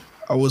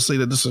 I would say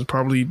that this is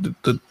probably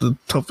the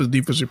toughest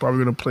defense you're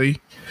probably going to play.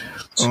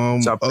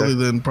 Other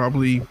than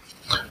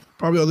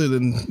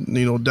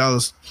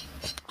Dallas,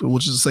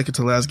 which is the second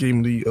to last game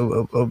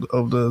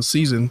of the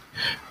season.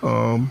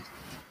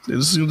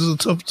 This is a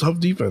tough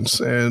defense,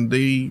 and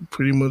they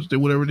pretty much did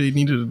whatever they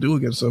needed to do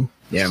against them.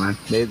 Yeah, man.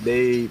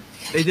 They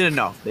did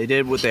enough. They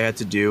did what they had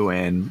to do,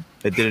 and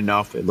they did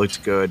enough. It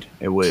looked good.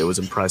 It was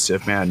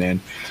impressive, man. And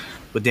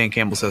what Dan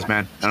Campbell says,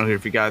 man, I don't care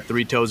if you got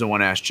 3 toes and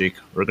 1 ass cheek,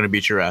 we're gonna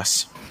beat your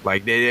ass.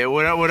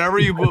 Whatever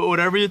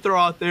you throw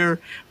out there,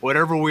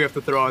 whatever we have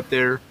to throw out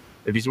there,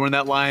 if he's wearing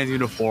that Lions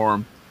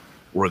uniform,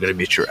 we're gonna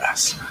beat your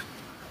ass.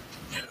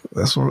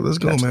 Let's go, man.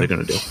 That's what they're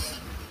gonna do.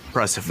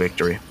 Impressive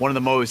victory. One of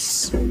the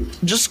most,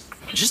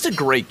 just a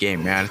great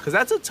game, man. Because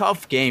that's a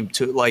tough game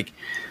to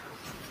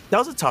That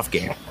was a tough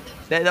game.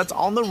 That's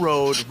on the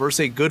road versus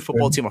a good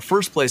football team, a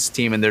first place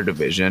team in their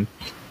division.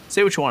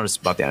 Say what you want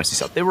about the NFC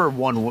South. They were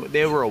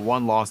a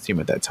one-loss team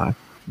at that time.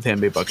 The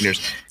Tampa Bay Buccaneers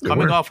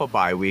coming off a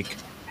bye week,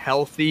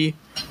 healthy,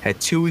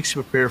 had 2 weeks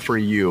to prepare for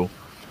you,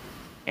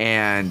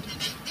 and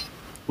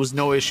was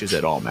no issues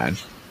at all, man.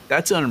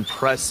 That's an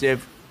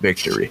impressive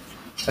victory.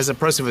 As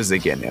impressive as they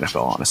get in the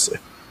NFL, honestly.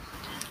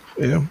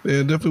 Yeah,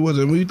 it definitely was.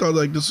 And we thought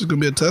this was gonna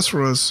be a test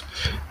for us,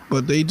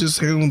 but they just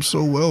handled them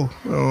so well.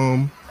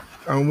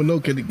 I don't know.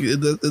 Was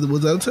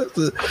that a test?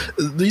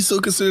 Do you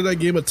still consider that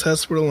game a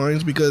test for the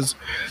Lions? Because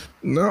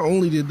not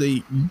only did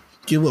they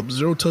give up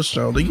 0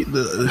 touchdowns, they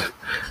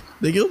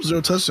give up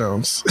 0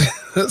 touchdowns.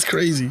 That's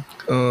crazy.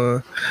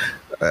 I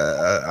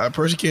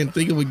personally can't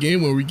think of a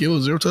game where we give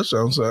up 0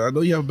 touchdowns. I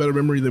know you have a better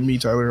memory than me,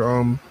 Tyler.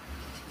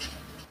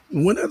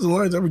 When has the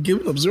Lions ever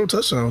given up 0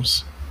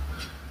 touchdowns?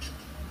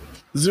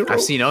 0.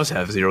 I've seen us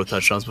have 0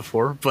 touchdowns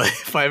before, but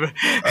have I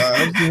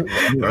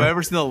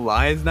ever seen the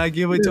Lions not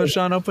give a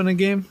touchdown up in a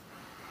game?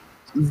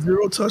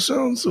 0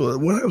 touchdowns? So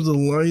when have the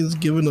Lions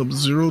given up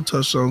 0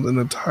 touchdowns in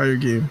an entire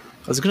game?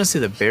 I was going to say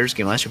the Bears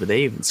game last year, but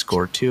they even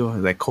scored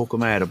too. That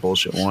Colcoma had a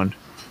bullshit one.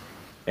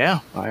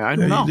 Yeah, I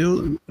don't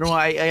know.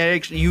 I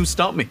actually, you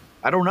stumped me.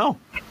 I don't know.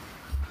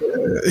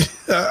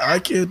 I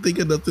can't think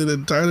of nothing,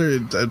 and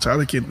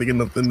Tyler can't think of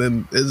nothing.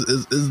 Then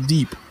it's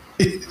deep.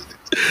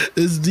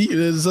 It's deep.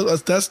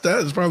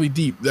 That is probably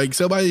deep.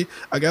 Somebody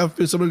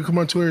come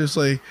on Twitter and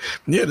say,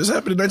 "Yeah, this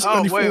happened in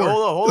 1994."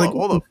 Oh wait,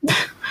 hold up.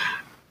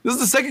 This is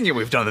the second game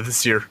we've done it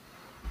this year.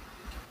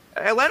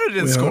 Atlanta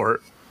didn't score.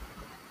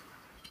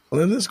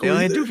 Atlanta didn't score. They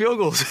only had 2 field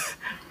goals.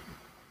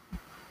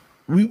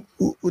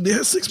 They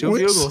had 6 2 points.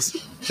 field goals.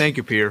 Thank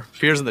you, Pierre.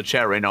 Pierre's in the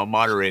chat right now,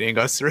 moderating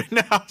us right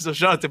now. So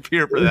shout out to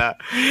Pierre for that.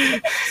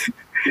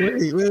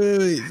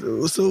 Wait.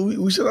 So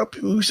we shut up.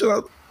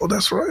 Oh,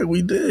 that's right.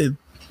 We did.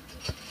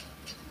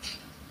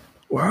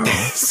 Wow.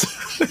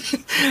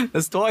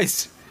 That's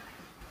twice.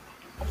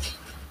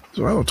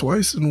 Wow,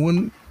 twice in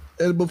one.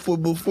 And before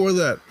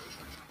that.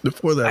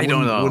 I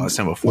don't know last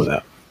time before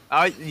that.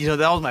 That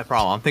was my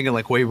problem. I'm thinking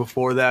like way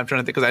before that. I'm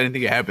trying to think because I didn't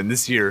think it happened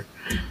this year.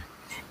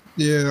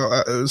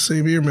 Yeah,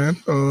 same here, man.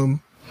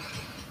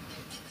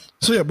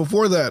 So yeah,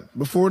 before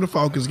the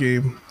Falcons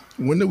game,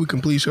 when did we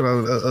completely shut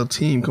out a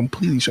team?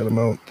 Completely shut them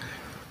out.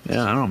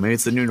 Yeah, I don't know. Maybe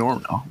it's the new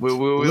norm now.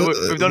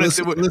 We've done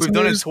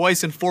it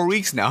twice in 4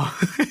 weeks now.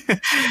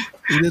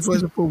 We did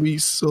twice in 4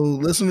 weeks. So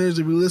listeners,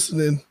 if you're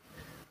listening,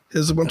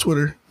 hit us up on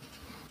Twitter.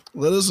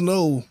 Let us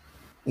know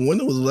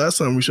when was the last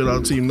time we shut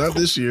out a team. Not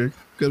this year,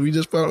 because we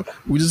just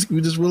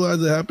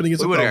realized it happened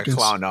against the Falcons.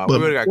 We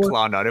would have got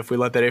clowned out if we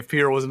let that. If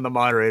Pierre wasn't the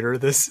moderator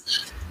of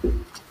this.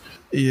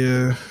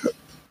 Yeah,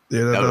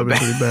 that would have been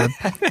pretty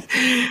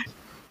bad.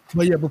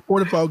 But yeah, before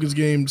the Falcons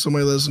game,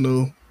 somebody let us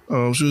know.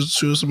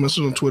 Shoot us a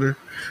message on Twitter.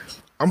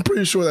 I'm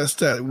pretty sure that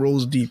stat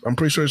rolls deep. I'm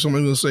pretty sure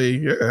somebody's going to say,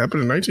 yeah, it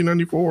happened in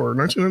 1994 or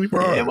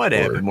 1995. Yeah, it might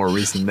have happened more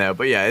recent than that.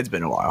 But yeah, it's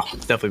been a while.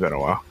 It's definitely been a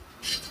while.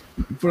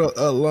 For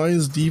a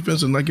Lions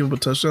defense and not give up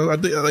a touchdown, I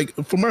think, like,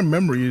 from my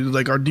memory,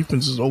 like, our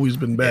defense has always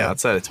been bad. Yeah,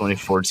 outside of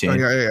 2014.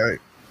 And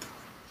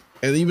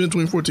even in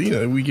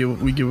 2014, we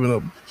giving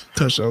up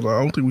touchdowns. I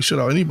don't think we shut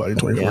out anybody in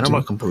 2014. Yeah, I'm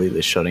not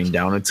completely shutting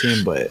down a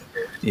team, but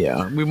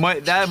yeah,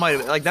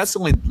 that's the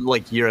only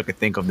like year I could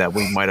think of that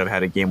we might have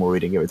had a game where we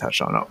didn't give a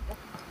touchdown up.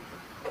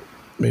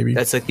 Maybe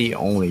that's like the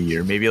only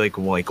year. Maybe like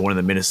one of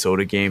the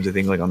Minnesota games, I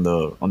think, like on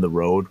the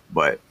road,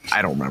 but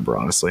I don't remember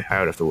honestly. I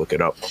would have to look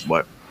it up.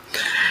 But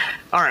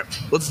all right,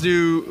 let's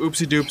do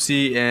Oopsie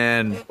Doopsie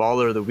and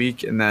Baller of the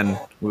Week, and then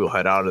we will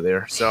head out of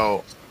there.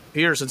 So,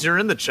 Pierre, since you're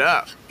in the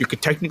chat, you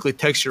could technically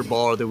text your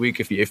Baller of the Week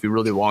if you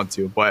really want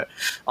to. But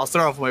I'll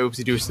start off with my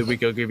Oopsie Doopsie of the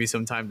Week. I'll give you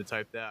some time to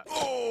type that.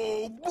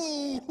 Oh,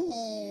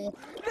 boo-hoo.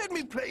 Let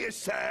me play a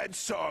sad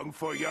song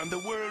for you on the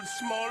world's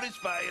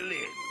smallest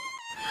violin.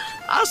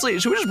 Honestly,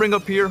 should we just bring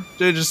up Pierre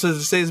to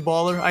say his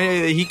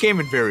Baller? He came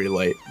in very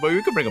late, but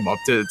we could bring him up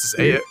to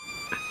say it.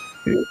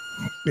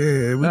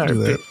 Yeah, we can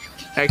do that.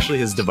 Actually,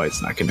 his device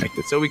is not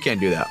connected, so we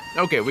can't do that.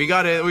 Okay, we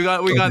got it. We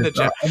got in the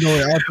chat.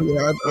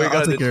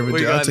 I'll take care of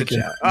it. I'll take care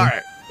of it. All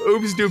right,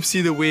 Oops Doopsie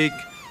of the Week.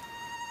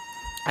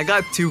 I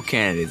got 2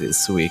 candidates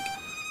this week.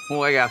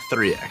 Well, I got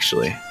 3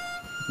 actually.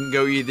 You can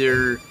go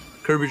either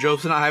Kirby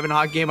Jobson not having a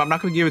hot game. I'm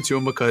not going to give it to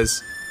him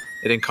because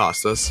it didn't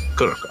cost us.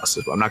 Could have cost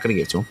us, but I'm not going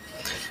to give it to him.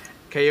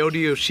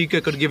 Coyote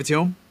Yoshika could have given it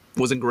to him.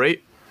 Wasn't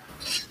great,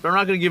 but I'm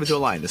not going to give it to a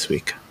Lion this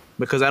week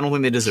because I don't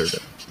think they deserve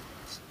it.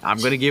 I'm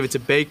going to give it to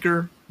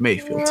Baker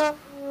Mayfield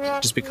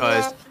just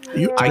because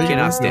I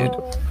cannot stand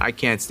him. I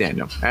can't stand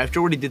him.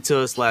 After what he did to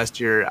us last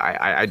year,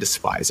 I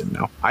despise him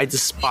now. I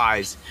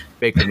despise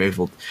Baker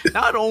Mayfield.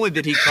 Not only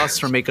did he cost us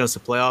from making us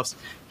the playoffs,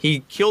 he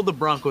killed the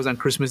Broncos on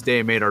Christmas Day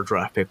and made our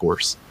draft pick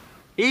worse.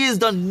 He has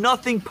done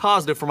nothing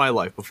positive for my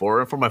life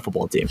before and for my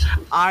football team.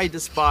 I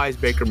despise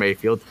Baker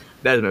Mayfield.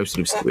 That is my Oopsie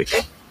Doopsie of the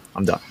week.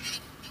 I'm done.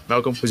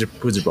 Malcolm, who's your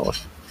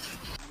baller?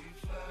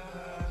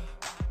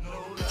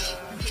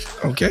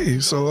 Okay,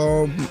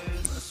 so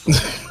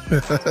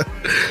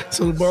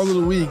so the Baller of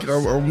the Week,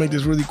 I'll make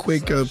this really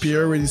quick.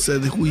 Pierre already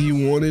said who he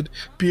wanted.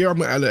 Pierre, I'm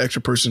going to add an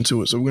extra person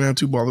to it. So we're going to have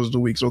 2 Ballers of the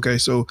Week. Okay,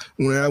 so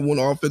we're going to have one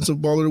offensive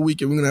Baller of the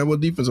Week and we're going to have one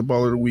defensive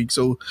Baller of the Week.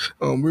 So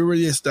we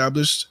already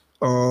established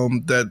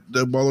that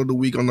the Baller of the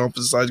Week on the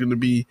offensive side is going to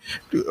be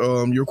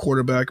your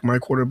quarterback, my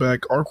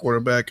quarterback, our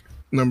quarterback,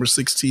 number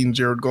 16,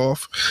 Jared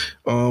Goff.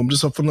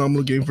 Just a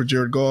phenomenal game for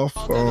Jared Goff.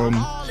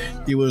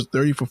 He was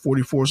 30 for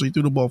 44, so he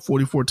threw the ball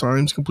 44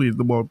 times, completed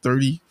the ball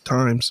 30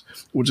 times,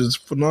 which is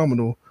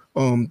phenomenal.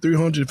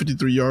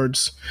 353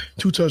 yards,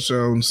 2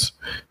 touchdowns.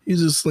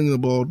 He's just slinging the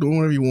ball, doing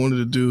whatever he wanted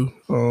to do.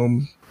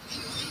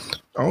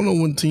 I don't know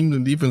when teams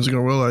and defense are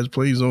going to realize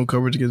playing zone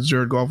coverage against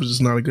Jared Goff is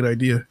just not a good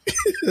idea.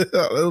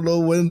 I don't know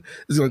when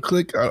it's going to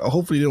click.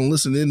 Hopefully they don't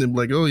listen in and be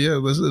like, oh,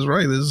 yeah, that's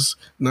right. Let's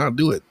not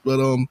do it. But,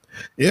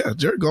 yeah,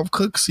 Jared Goff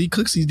cooks. He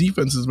cooks these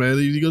defenses, man.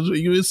 He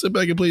goes sit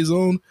back and play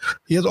zone.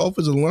 He has the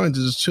offensive line to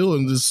just chill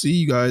and just see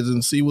you guys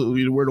and see where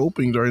the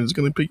openings are, and it's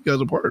going to pick you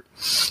guys apart.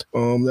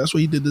 That's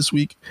what he did this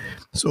week.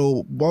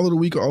 So, Ball of the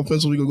Week,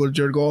 offensively, going to go to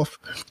Jared Goff.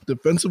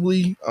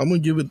 Defensively, I'm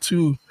going to give it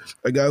to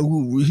a guy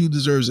who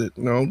deserves it.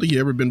 I don't think he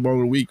ever been Ball of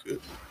the Week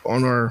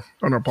on our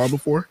pod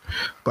before,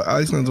 but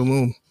Alex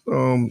Anzalone.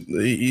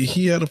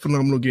 He had a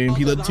phenomenal game.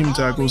 He led the team in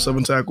tackles,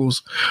 7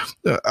 tackles.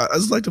 I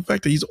just like the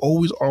fact that he's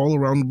always all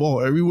around the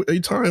ball. Every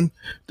time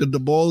that the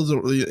ball is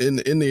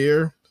in the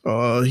air,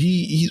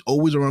 he's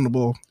always around the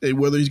ball. And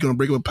whether he's going to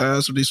break up a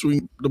pass or they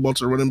swing the ball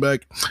to the running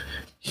back,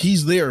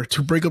 he's there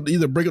to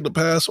either break up the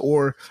pass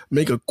or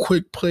make a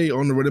quick play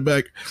on the running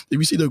back. If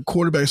you see the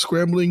quarterback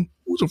scrambling,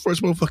 who's the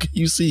first motherfucker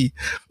you see?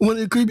 When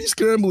it could be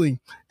scrambling,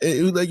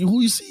 and like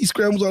who you see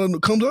scrambles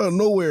comes out of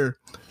nowhere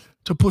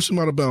to push him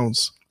out of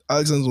bounds.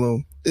 Alex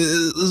Anzalone.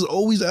 It's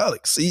always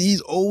Alex.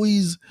 He's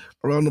always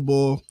around the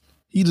ball.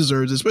 He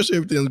deserves it, especially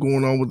everything that's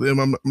going on with him.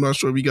 I'm not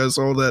sure if you guys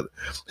saw that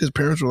his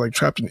parents were like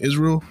trapped in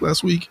Israel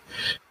last week.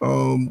 It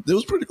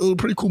was a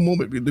pretty cool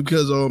moment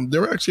because they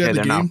were actually at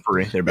the game. They're not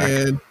free. They're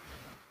back.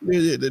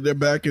 Yeah, they're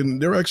back,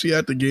 and they're actually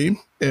at the game.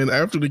 And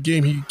after the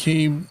game, he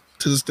came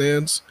to the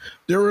stands.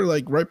 They were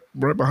like right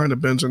behind the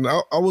bench, and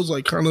I was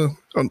like kind of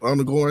on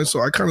the goal line,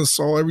 so I kind of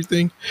saw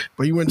everything.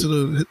 But he went to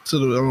the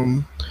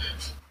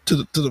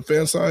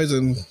fan sides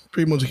and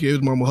pretty much gave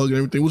his mom a hug and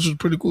everything, which was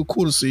pretty cool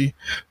to see.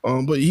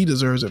 But he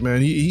deserves it,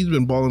 man. He's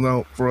been balling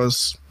out for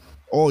us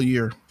all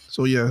year.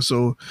 So yeah,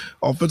 so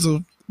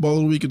offensive ball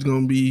of the week is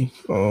going to be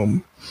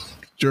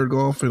Jared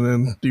Goff, and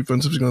then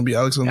defensive is going to be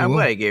Alex. I'm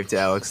glad I gave to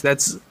Alex.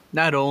 That's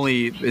not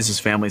only is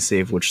his family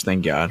safe, which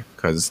thank God,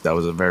 because that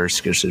was a very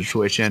scary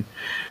situation.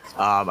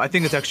 I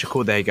think it's actually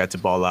cool that he got to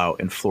ball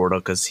out in Florida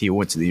because he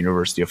went to the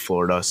University of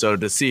Florida. So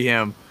to see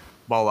him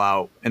ball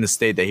out in the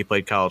state that he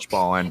played college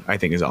ball in, I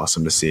think is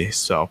awesome to see.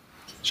 So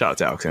shout out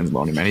to Alex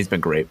Anzalone, man. He's been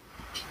great.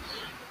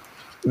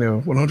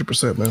 Yeah,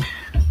 100%, man.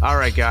 All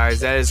right,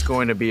 guys, that is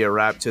going to be a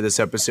wrap to this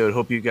episode.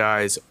 Hope you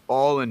guys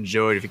all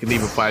enjoyed. If you could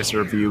leave a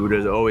 5-star review, it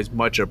is always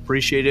much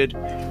appreciated.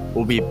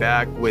 We'll be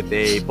back with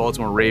a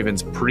Baltimore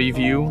Ravens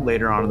preview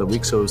later on in the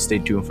week, so stay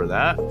tuned for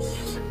that.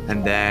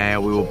 And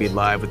then we will be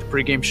live with the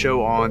pregame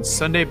show on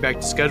Sunday. Back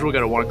to schedule. We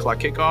got a 1 o'clock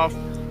kickoff,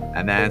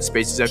 and then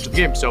Spaces after the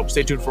game. So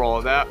stay tuned for all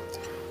of that.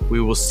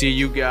 We will see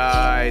you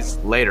guys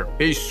later.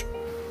 Peace.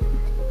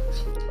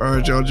 All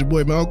right, y'all, it's your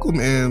boy Malcolm,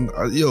 and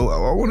I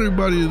want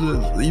everybody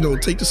to,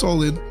 take this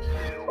all in.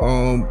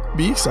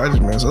 Be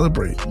excited, man.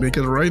 Celebrate,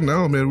 because right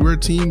now, man, we're a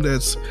team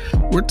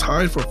we're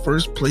tied for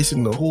first place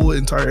in the whole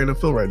entire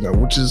NFL right now,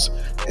 which is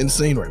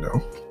insane right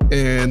now.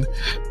 And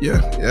yeah,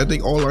 I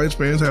think all Lions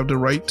fans have the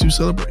right to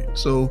celebrate.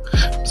 So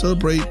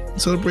celebrate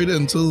it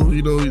until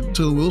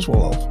the wheels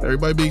fall off.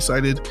 Everybody be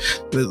excited.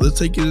 Let's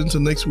take it into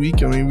next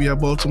week. I mean, we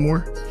have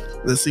Baltimore.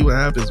 Let's see what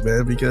happens,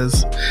 man,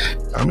 because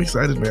I'm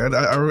excited, man.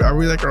 I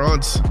really like our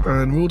odds,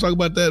 and we'll talk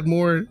about that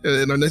more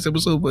in our next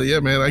episode. But yeah,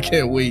 man, I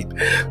can't wait.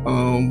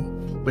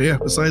 But yeah,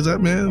 besides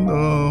that, man,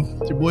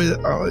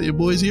 your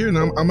boy's here, and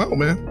I'm out,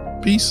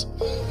 man. Peace.